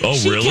 Oh,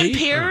 she really? She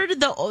compared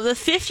the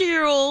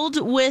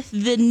 50-year-old with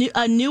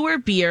a newer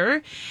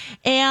beer,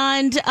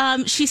 and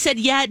she said,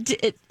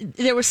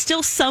 there was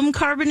still some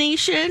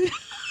carbonation.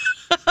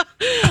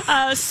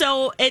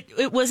 So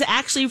it was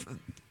actually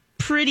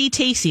pretty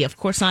tasty. Of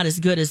course, not as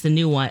good as the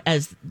new one,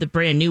 as the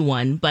brand new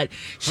one, but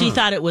she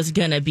thought it was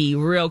going to be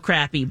real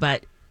crappy.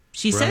 But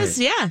she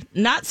says,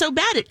 not so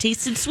bad. It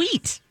tasted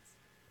sweet.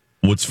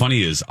 What's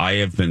funny is I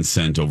have been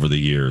sent over the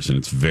years, and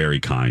it's very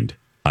kind.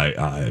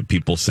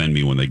 People send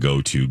me when they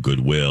go to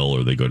Goodwill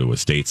or they go to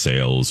estate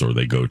sales or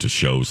they go to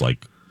shows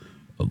like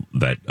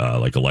that,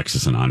 like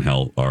Alexis and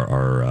Angel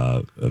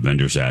are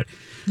vendors at.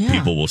 Yeah.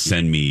 People will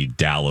send me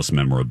Dallas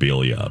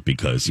memorabilia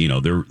because,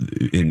 they're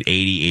in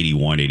 80,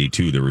 81,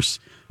 82, there was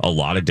a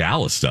lot of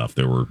Dallas stuff.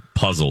 There were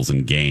puzzles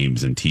and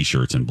games and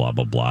T-shirts and blah,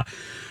 blah, blah.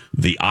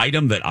 The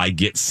item that I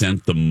get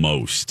sent the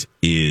most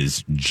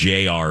is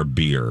JR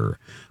beer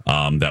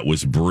that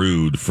was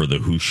brewed for the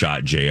Who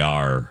Shot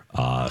JR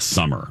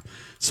summer.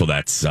 So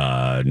that's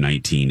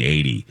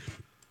 1980.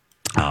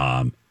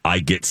 I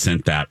get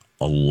sent that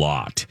a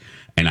lot,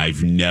 and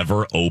I've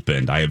never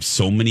opened. I have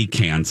so many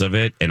cans of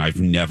it, and I've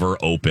never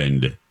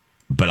opened,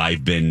 but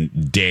I've been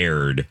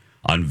dared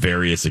on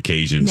various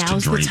occasions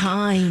Now's to drink. the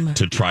time.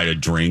 To try to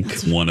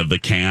drink one of the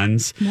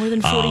cans. More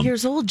than 40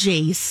 years old,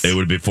 Jace. It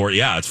would be 40.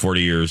 Yeah, it's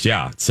 40 years.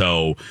 Yeah.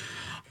 So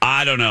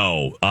I don't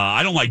know.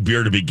 I don't like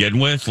beer to begin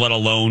with, let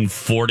alone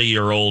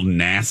 40-year-old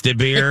nasty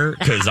beer,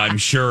 because I'm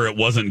sure it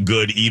wasn't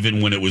good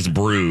even when it was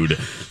brewed.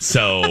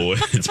 So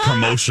it's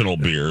promotional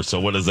beer. So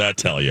what does that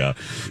tell you?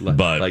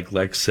 But like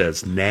Lex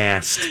says,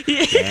 nast.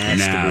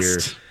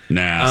 Nast.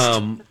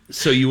 Nast.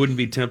 So you wouldn't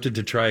be tempted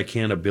to try a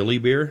can of Billy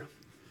beer?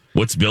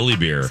 What's Billy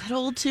beer? Is that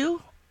old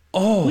too?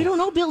 Oh. We don't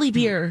know Billy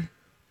beer.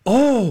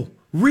 Oh,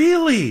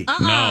 really?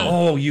 No.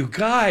 Oh, you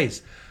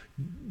guys.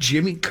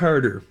 Jimmy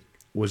Carter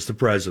was the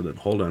president.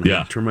 Hold on.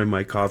 Yeah. Turn my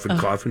mic off and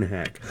cough and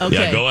hack. Okay.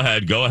 Yeah, go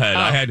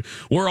ahead.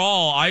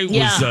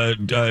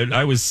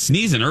 I was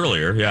sneezing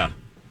earlier. Yeah.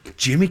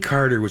 Jimmy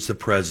Carter was the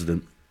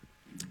president.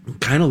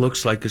 Kind of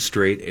looks like a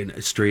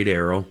straight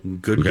arrow.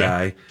 Good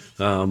guy.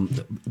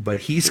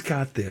 But he's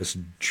got this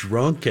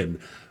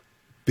drunken,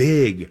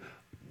 big,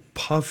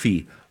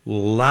 puffy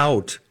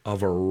lout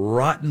of a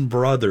rotten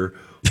brother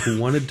who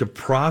wanted to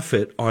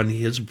profit on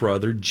his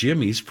brother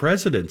Jimmy's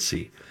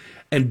presidency.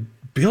 And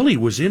Billy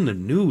was in the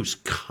news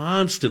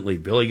constantly.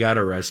 Billy got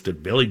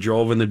arrested. Billy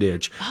drove in the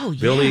ditch. Oh,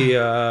 yeah. Billy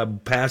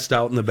passed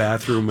out in the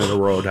bathroom at a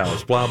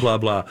roadhouse, blah, blah,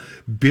 blah.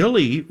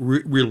 Billy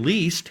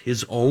released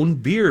his own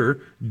beer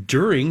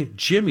during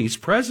Jimmy's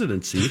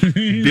presidency.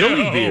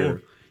 Billy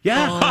beer.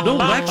 Yeah, no,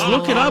 Lex,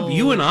 look it up.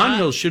 You and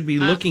Angel should be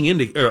looking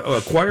into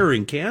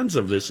acquiring cans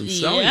of this and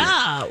selling it.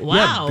 Yeah, wow.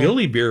 Yeah,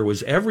 Billy beer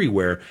was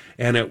everywhere,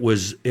 and it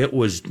was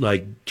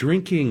like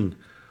drinking.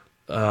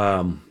 It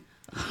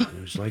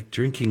was like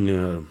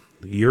drinking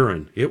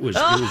urine. It was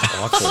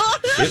awful.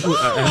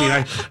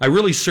 I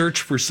really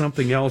searched for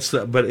something else,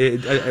 but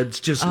it's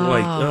just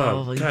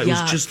God, it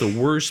was just the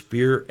worst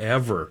beer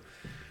ever.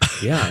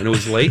 Yeah, and it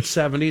was late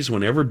 70s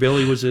whenever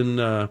Billy was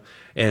in,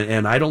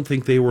 and I don't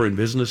think they were in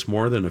business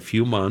more than a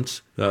few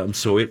months,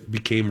 so it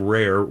became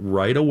rare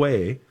right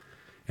away,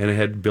 and it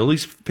had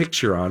Billy's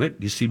picture on it.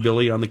 You see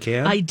Billy on the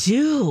can? I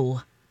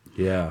do.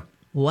 Yeah.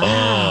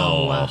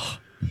 Wow. Oh,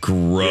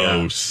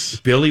 gross. Yeah.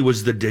 Billy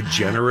was the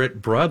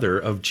degenerate brother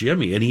of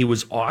Jimmy, and he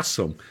was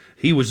awesome.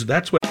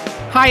 That's what...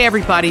 Hi,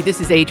 everybody. This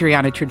is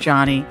Adriana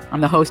Trajani.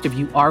 I'm the host of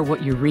You Are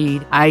What You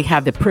Read. I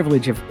have the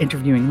privilege of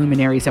interviewing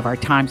luminaries of our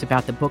times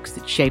about the books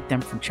that shaped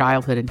them from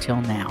childhood until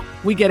now.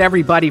 We get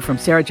everybody from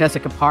Sarah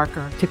Jessica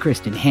Parker to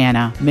Kristen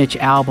Hanna, Mitch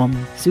Albom,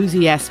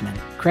 Susie Essman,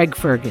 Craig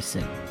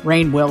Ferguson,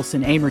 Rainn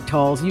Wilson, Amor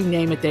Tolls, you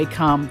name it, they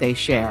come, they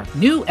share.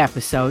 New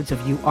episodes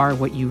of You Are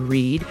What You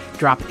Read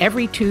drop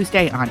every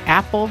Tuesday on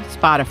Apple,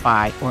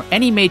 Spotify, or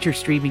any major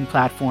streaming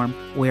platform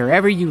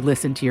wherever you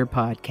listen to your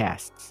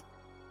podcasts.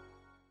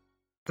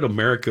 What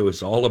America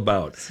is all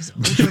about.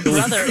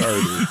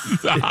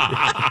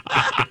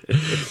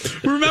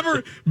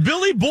 Remember,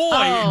 Billy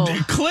Boy,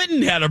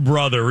 Clinton had a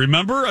brother,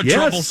 remember? A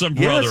troublesome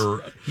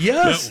brother.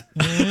 Yes.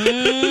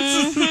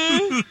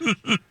 Billy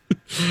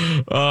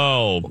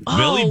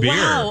Beer.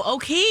 Wow.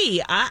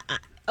 Okay.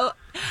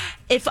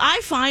 If I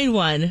find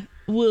one,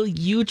 will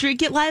you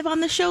drink it live on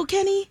the show,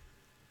 Kenny?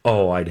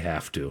 Oh, I'd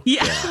have to.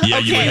 Yeah, you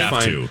would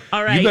have to.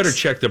 All right. You better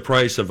check the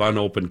price of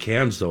unopened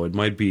cans, though. It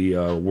might be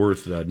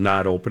worth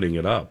not opening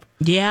it up.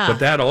 Yeah. But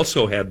that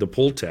also had the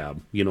pull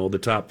tab, the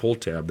top pull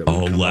tab. That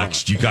would come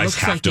Lex, off. you guys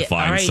have to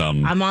find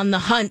some. I'm on the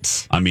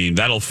hunt. I mean,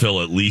 that'll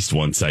fill at least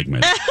one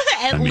segment.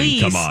 At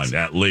least. Come on,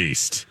 at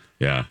least.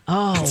 Yeah.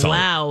 Oh,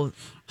 wow.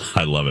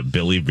 I love it.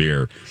 Billy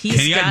Beer.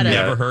 Kenny, I've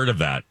never heard of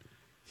that.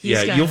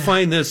 You'll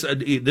find this.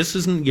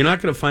 You're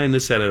not going to find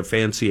this at a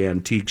fancy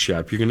antique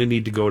shop. You're going to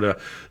need to go to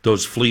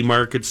those flea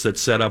markets that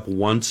set up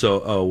once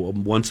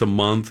a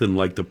month in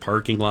like the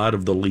parking lot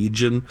of the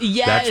Legion.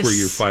 Yes, that's where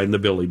you find the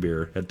Billy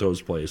Beer at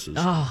those places.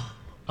 Oh,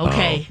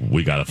 okay.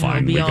 We gotta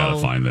find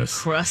this.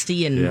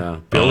 Crusty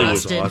and Billy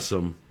was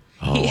awesome.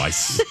 Oh, I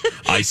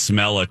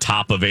smell a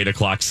top of 8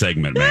 o'clock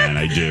segment, man.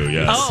 I do.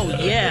 Yes. Oh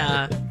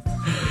yeah.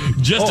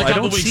 Just a couple I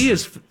don't weeks. see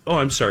his. Oh,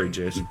 I'm sorry,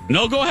 Jason.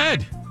 No, go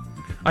ahead.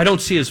 I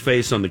don't see his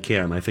face on the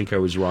can. I think I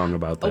was wrong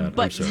about that.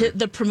 But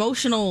the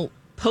promotional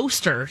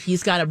poster,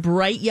 he's got a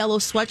bright yellow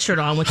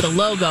sweatshirt on with the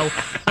logo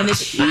and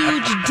this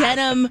huge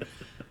denim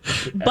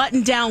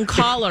button-down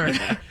collar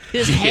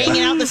just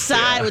hanging out the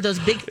side with those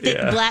big, thick,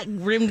 black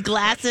rimmed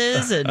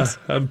glasses. And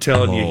I'm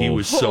telling you, he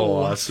was so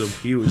awesome.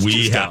 He was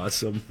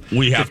awesome.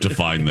 We have to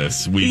find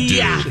this. We do.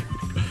 Yeah.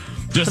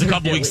 Just a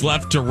couple weeks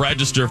left to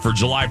register for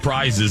July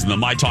prizes and the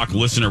My Talk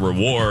listener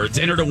rewards.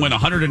 Enter to win a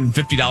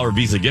 $150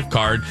 Visa gift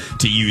card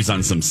to use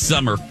on some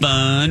summer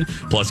fun,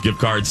 plus gift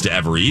cards to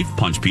Ever Eve,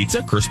 Punch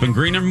Pizza, Crisp and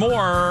Green, and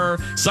more.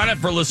 Sign up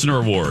for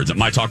listener rewards at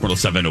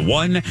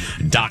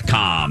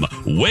mytalk1071.com.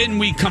 When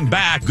we come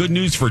back, good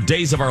news for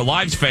Days of Our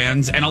Lives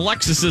fans and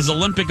Alexis's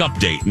Olympic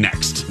update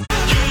next.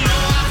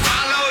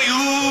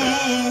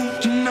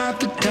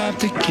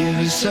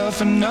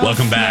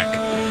 Welcome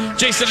back.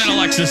 Jason and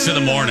Alexis in the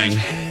morning.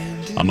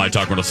 on My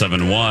Talk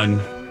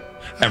 107.1.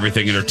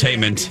 Everything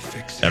Entertainment,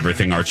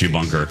 everything Archie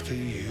Bunker.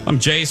 I'm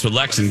Jace with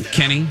Lex and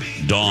Kenny.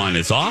 Dawn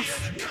is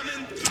off.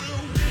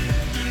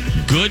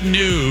 Good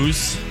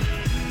news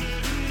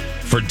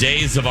for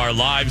Days of Our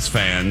Lives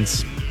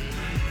fans.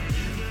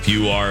 If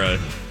you are a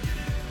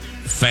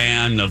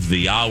fan of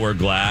the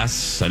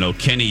Hourglass, I know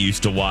Kenny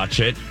used to watch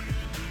it.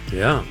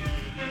 Yeah.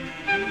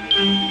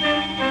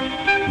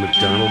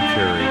 McDonald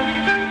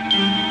Carey.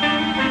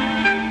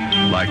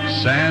 Like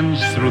sands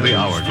through the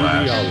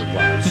hourglass,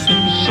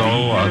 so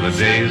are the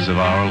days of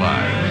our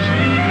lives.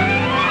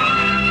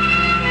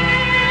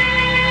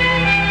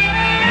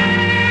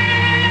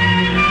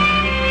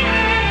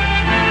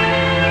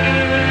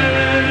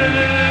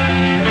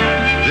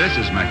 This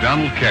is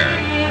MacDonald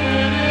Carey,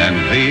 and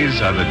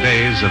these are the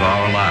days of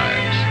our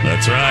lives.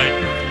 That's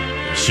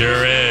right.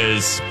 Sure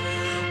is.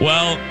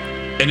 Well,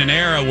 in an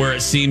era where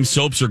it seems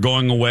soaps are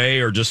going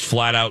away or just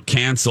flat out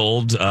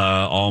canceled,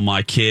 All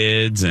My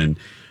Kids and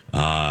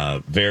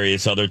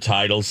various other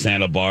titles,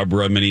 Santa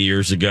Barbara many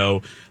years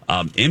ago,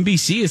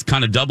 NBC is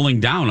kind of doubling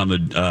down on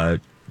the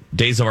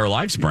Days of Our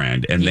Lives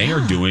brand, and they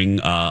are doing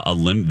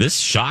this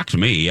shocked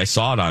me. I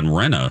saw it on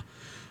Renna.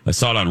 I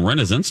saw it on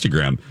Renna's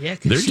Instagram. Yeah,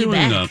 they're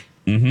doing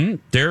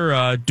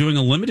they're doing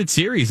a limited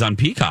series on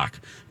Peacock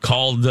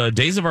called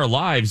Days of Our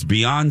Lives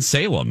Beyond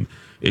Salem.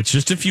 It's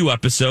just a few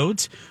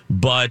episodes,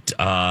 but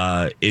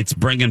it's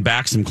bringing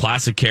back some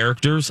classic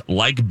characters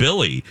like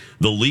Billy.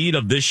 The lead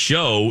of this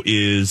show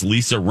is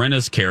Lisa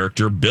Rinna's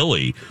character,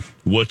 Billy,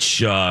 which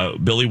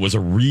Billy was a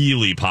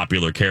really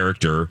popular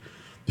character,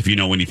 if you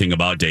know anything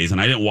about Days. And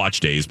I didn't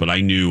watch Days, but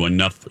I knew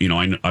enough. You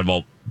know, I've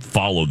all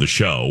followed the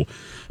show.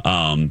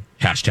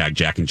 Hashtag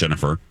Jack and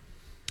Jennifer.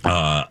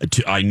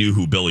 I knew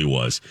who Billy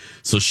was.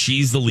 So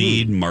she's the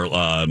lead.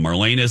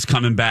 Marlena's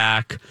coming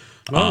back.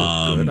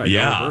 Oh, good. I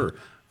know her.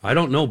 I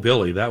don't know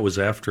Billy. That was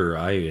after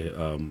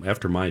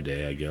after my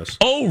day, I guess.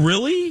 Oh,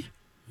 really?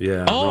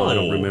 Yeah. No, I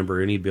don't remember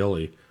any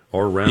Billy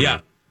or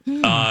Renna.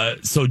 Yeah.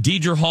 So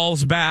Deidre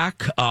Hall's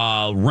back.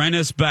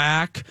 Renna's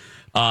back.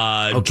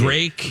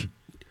 Drake.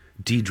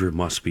 Deidre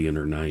must be in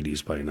her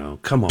 90s by now.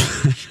 Come on.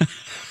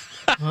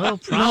 Well,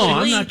 no,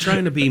 I'm not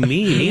trying to be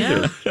mean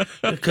either.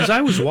 Because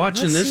I was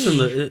watching this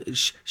in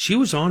she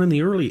was on in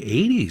the early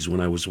 80s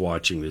when I was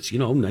watching this.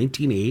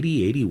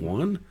 1980,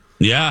 81.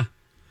 Yeah.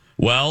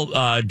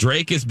 Well,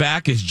 Drake is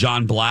back as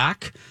John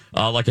Black.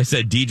 Like I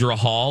said, Deidre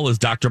Hall is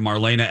Dr.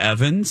 Marlena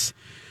Evans.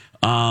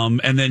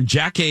 And then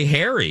Jack A.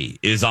 Harry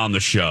is on the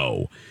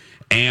show.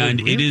 And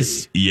it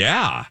is,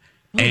 Oh,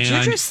 and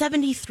Ginger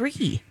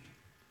 73.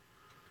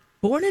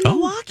 Born in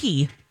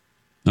Milwaukee.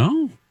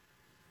 Oh.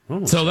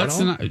 So that's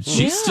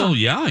she's still,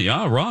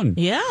 run.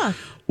 Yeah.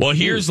 Well,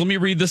 let me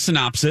read the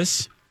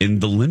synopsis. In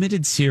the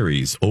limited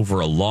series, over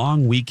a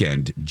long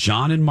weekend,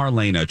 John and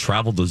Marlena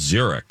travel to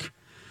Zurich.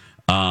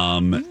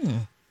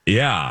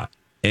 Yeah.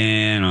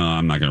 And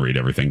I'm not going to read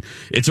everything.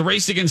 It's a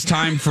race against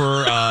time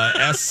for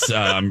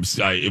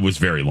it was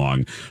very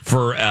long,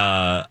 for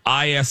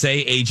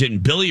ISA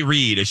agent Billy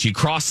Reed as she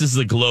crosses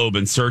the globe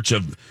in search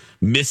of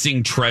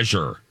missing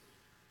treasure.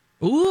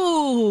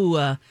 Ooh.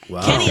 Wow.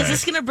 Kenny, is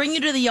this going to bring you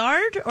to the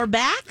yard or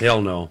back?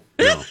 Hell no.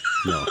 No.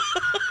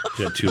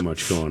 Got too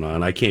much going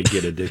on. I can't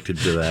get addicted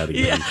to that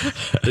again.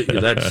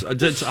 Yeah.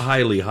 That's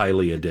highly,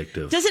 highly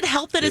addictive. Does it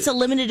help that it's a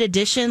limited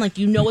edition? Like,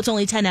 it's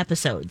only 10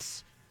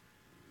 episodes.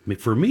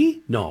 For me?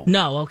 No.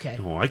 No, okay.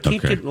 No, I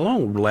can't get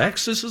along.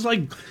 Relax. This is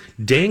like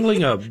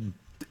dangling an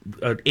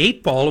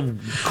 8-ball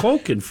of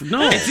Coke. It's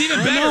even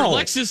better.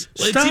 Alexis,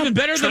 it's even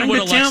better than what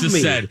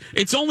Alexis said.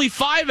 It's only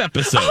 5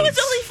 episodes. Oh, it's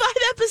only 5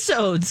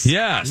 episodes.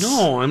 Yes.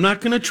 No, I'm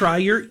not going to try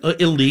your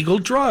illegal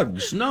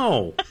drugs.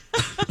 No.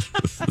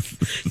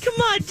 Come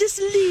on, just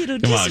a little.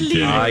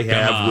 I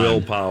have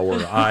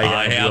willpower.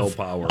 I have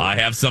willpower. I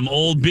have some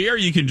old beer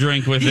you can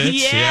drink with it.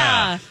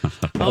 Yeah.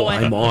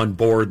 I'm on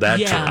board that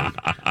train.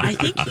 I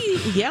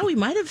think we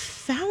might have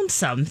found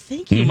some.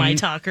 Thank you, my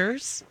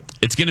talkers.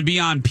 It's going to be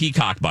on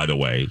Peacock, by the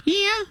way.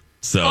 Yeah.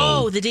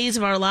 So, the Days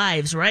of Our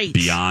Lives, right?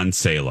 Beyond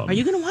Salem. Are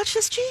you going to watch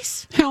this,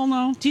 Jace? Hell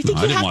no. Do you think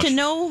you have to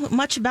know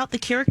much about the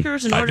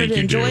characters in order to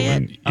enjoy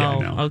it?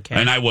 No. Okay.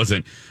 And I was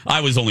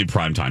only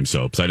primetime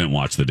soaps. I didn't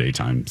watch the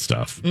daytime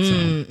stuff.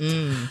 So.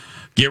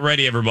 Get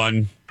ready,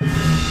 everyone.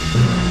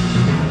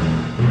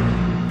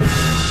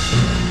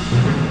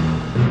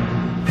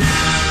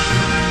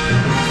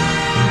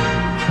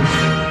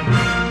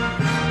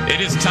 It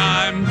is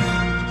time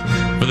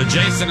for the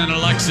Jason and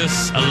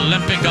Alexis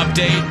Olympic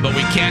update, but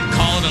we can't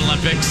call it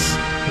Olympics.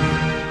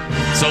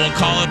 So we'll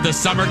call it the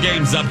Summer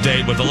Games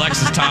update with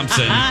Alexis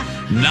Thompson,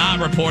 not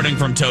reporting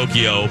from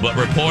Tokyo, but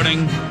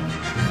reporting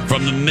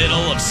from the middle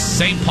of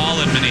St. Paul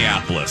and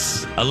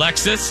Minneapolis.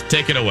 Alexis,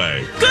 take it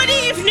away. Good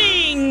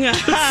evening!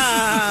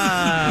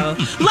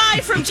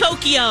 Live from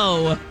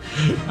Tokyo.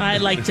 I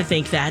like to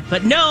think that,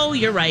 but no,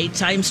 you're right.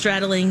 I'm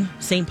straddling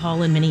St.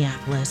 Paul and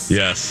Minneapolis.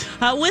 Yes.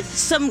 With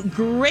some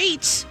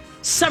great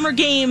Summer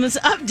Games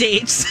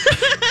updates.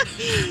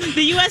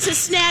 The U.S. has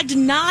snagged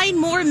 9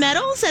 more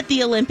medals at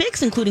the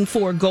Olympics, including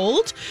 4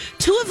 gold.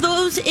 2 of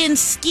those in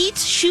skeet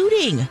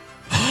shooting.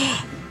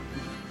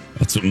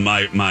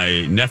 That's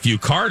my nephew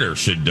Carter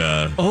should.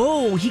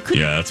 He could.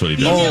 Yeah, that's what he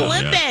be does. in the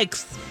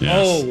Olympics.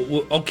 Yeah. Yes. Oh,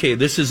 well, okay.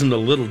 This isn't a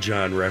Little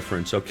John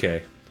reference.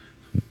 Okay.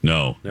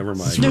 No. Never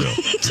mind.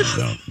 It's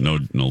real. no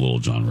Little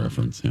John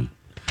reference. Yeah.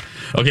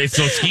 Okay,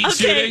 so skeet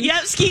shooting.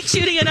 Yeah, skeet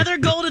shooting. Another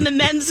gold in the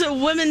men's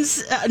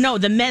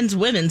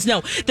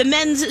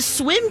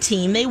swim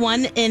team. They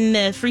won in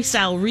the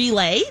freestyle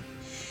relay.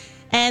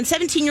 And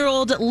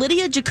 17-year-old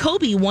Lydia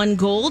Jacoby won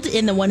gold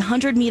in the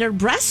 100-meter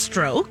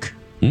breaststroke.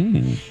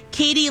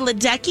 Katie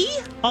Ledecky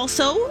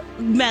also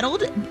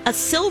medaled a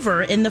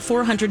silver in the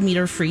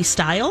 400-meter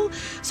freestyle.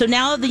 So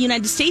now the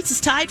United States is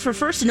tied for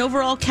first in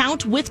overall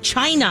count with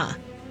China.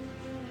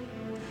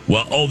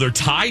 Well, they're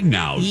tied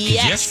now. 'Cause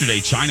Yes. yesterday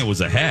China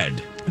was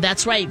ahead.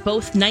 That's right.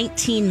 Both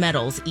 19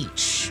 medals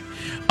each.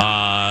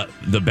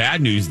 The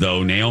bad news,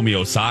 though, Naomi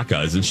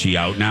Osaka, isn't she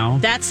out now?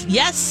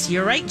 Yes,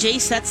 you're right,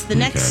 Jace. That's the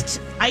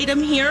next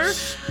item here.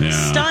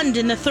 Yeah. Stunned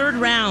in the third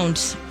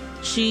round.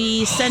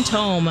 She sent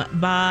home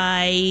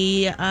by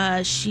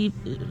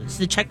it's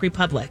the Czech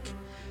Republic,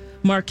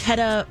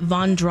 Marketa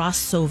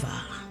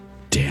Vondrasova.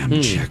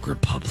 Damn Czech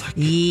Republic.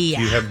 Yeah.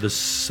 Do you have the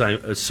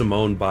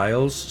Simone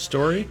Biles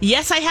story?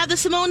 Yes, I have the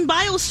Simone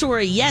Biles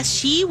story. Yes,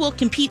 she will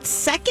compete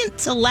second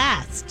to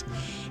last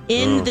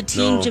in the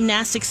team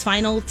gymnastics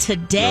final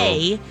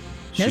today.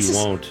 No, she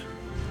won't.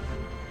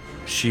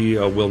 She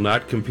will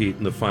not compete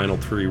in the final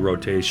 3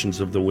 rotations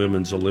of the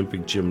women's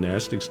Olympic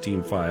gymnastics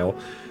team file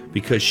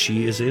because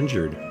she is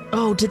injured.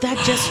 Oh, did that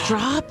just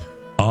drop?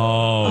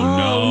 Oh,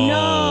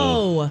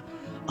 no.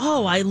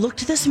 Oh, I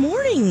looked this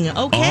morning.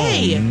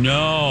 Okay. Oh,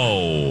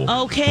 no.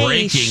 Okay.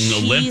 Breaking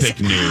Olympic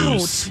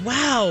news. Out.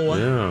 Wow.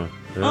 Yeah.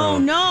 Oh,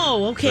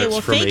 no. Okay, That's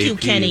well, from thank you, AP.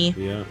 Kenny.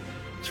 Yeah,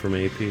 it's from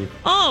AP.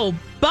 Oh,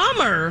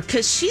 bummer,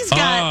 because she's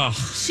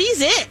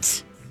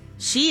it.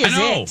 She is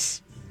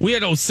it. We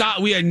had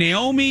we had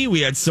Naomi,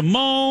 we had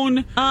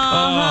Simone.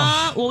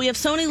 Well, we have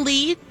Sony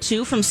Lee,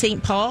 too, from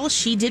St. Paul.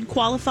 She did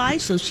qualify,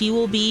 so she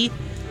will be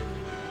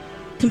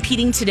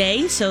competing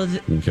today. So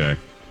okay.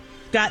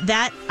 Got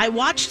that. I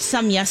watched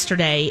some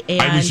yesterday.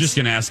 And I was just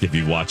going to ask if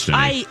you watched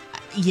any.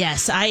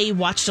 Yes, I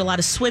watched a lot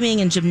of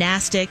swimming and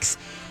gymnastics.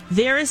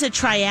 There is a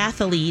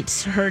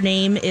triathlete. Her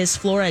name is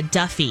Flora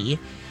Duffy.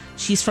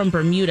 She's from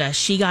Bermuda.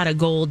 She got a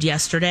gold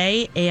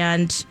yesterday,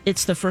 and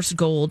it's the first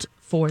gold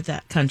for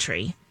that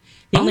country.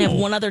 They only have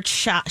one other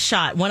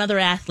shot, one other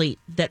athlete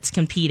that's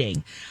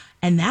competing.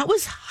 And that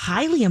was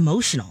highly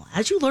emotional.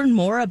 As you learn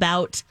more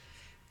about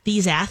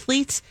these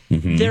athletes,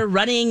 they're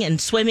running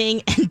and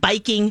swimming and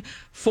biking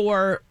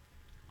for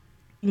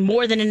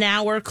more than an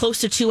hour,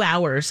 close to 2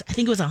 hours. I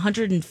think it was 1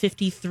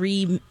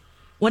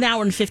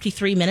 hour and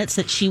 53 minutes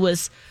that she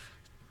was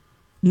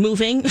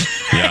moving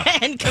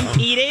and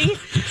competing.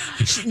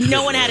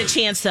 No one had a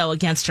chance, though,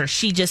 against her.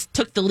 She just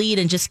took the lead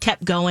and just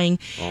kept going.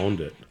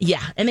 Owned it.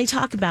 Yeah, and they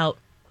talk about,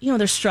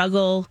 their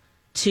struggle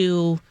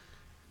to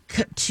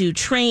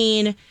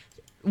train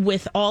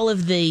with all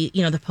of the,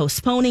 the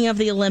postponing of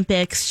the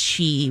Olympics.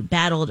 She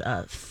battled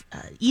a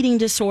eating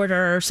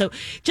disorder. So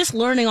just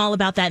learning all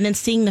about that and then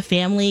seeing the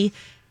family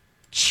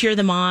cheer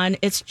them on.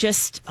 It's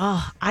just,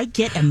 I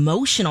get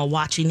emotional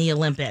watching the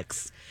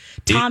Olympics.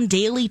 Tom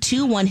Daley,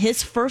 too, won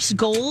his first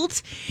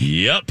gold.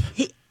 Yep.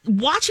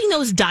 Watching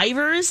those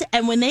divers,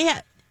 and when they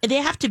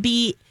have to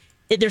be,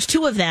 there's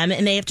 2 of them,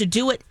 and they have to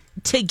do it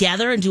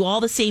together and do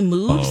all the same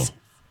moves.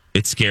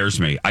 It scares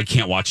me. I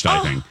can't watch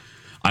diving.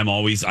 I'm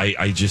always,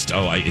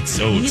 it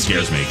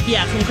scares me.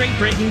 Yeah, from Great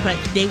Britain, but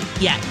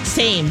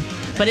same.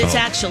 But it's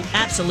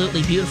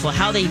absolutely beautiful.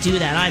 How they do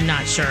that, I'm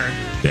not sure.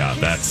 Yeah,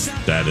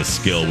 that is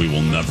skill we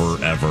will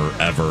never, ever,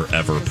 ever,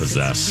 ever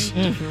possess.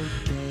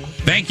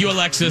 Thank you,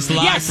 Alexis,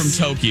 live from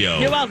Tokyo.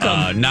 You're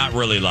welcome. Not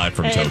really live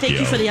from Tokyo. Thank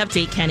you for the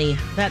update, Kenny.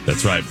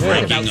 That's right.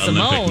 Breaking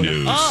Olympic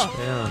news.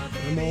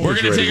 We're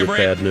going to take a break.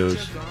 Bad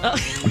news.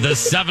 The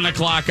 7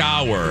 o'clock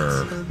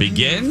hour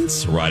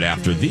begins right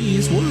after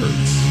these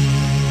words.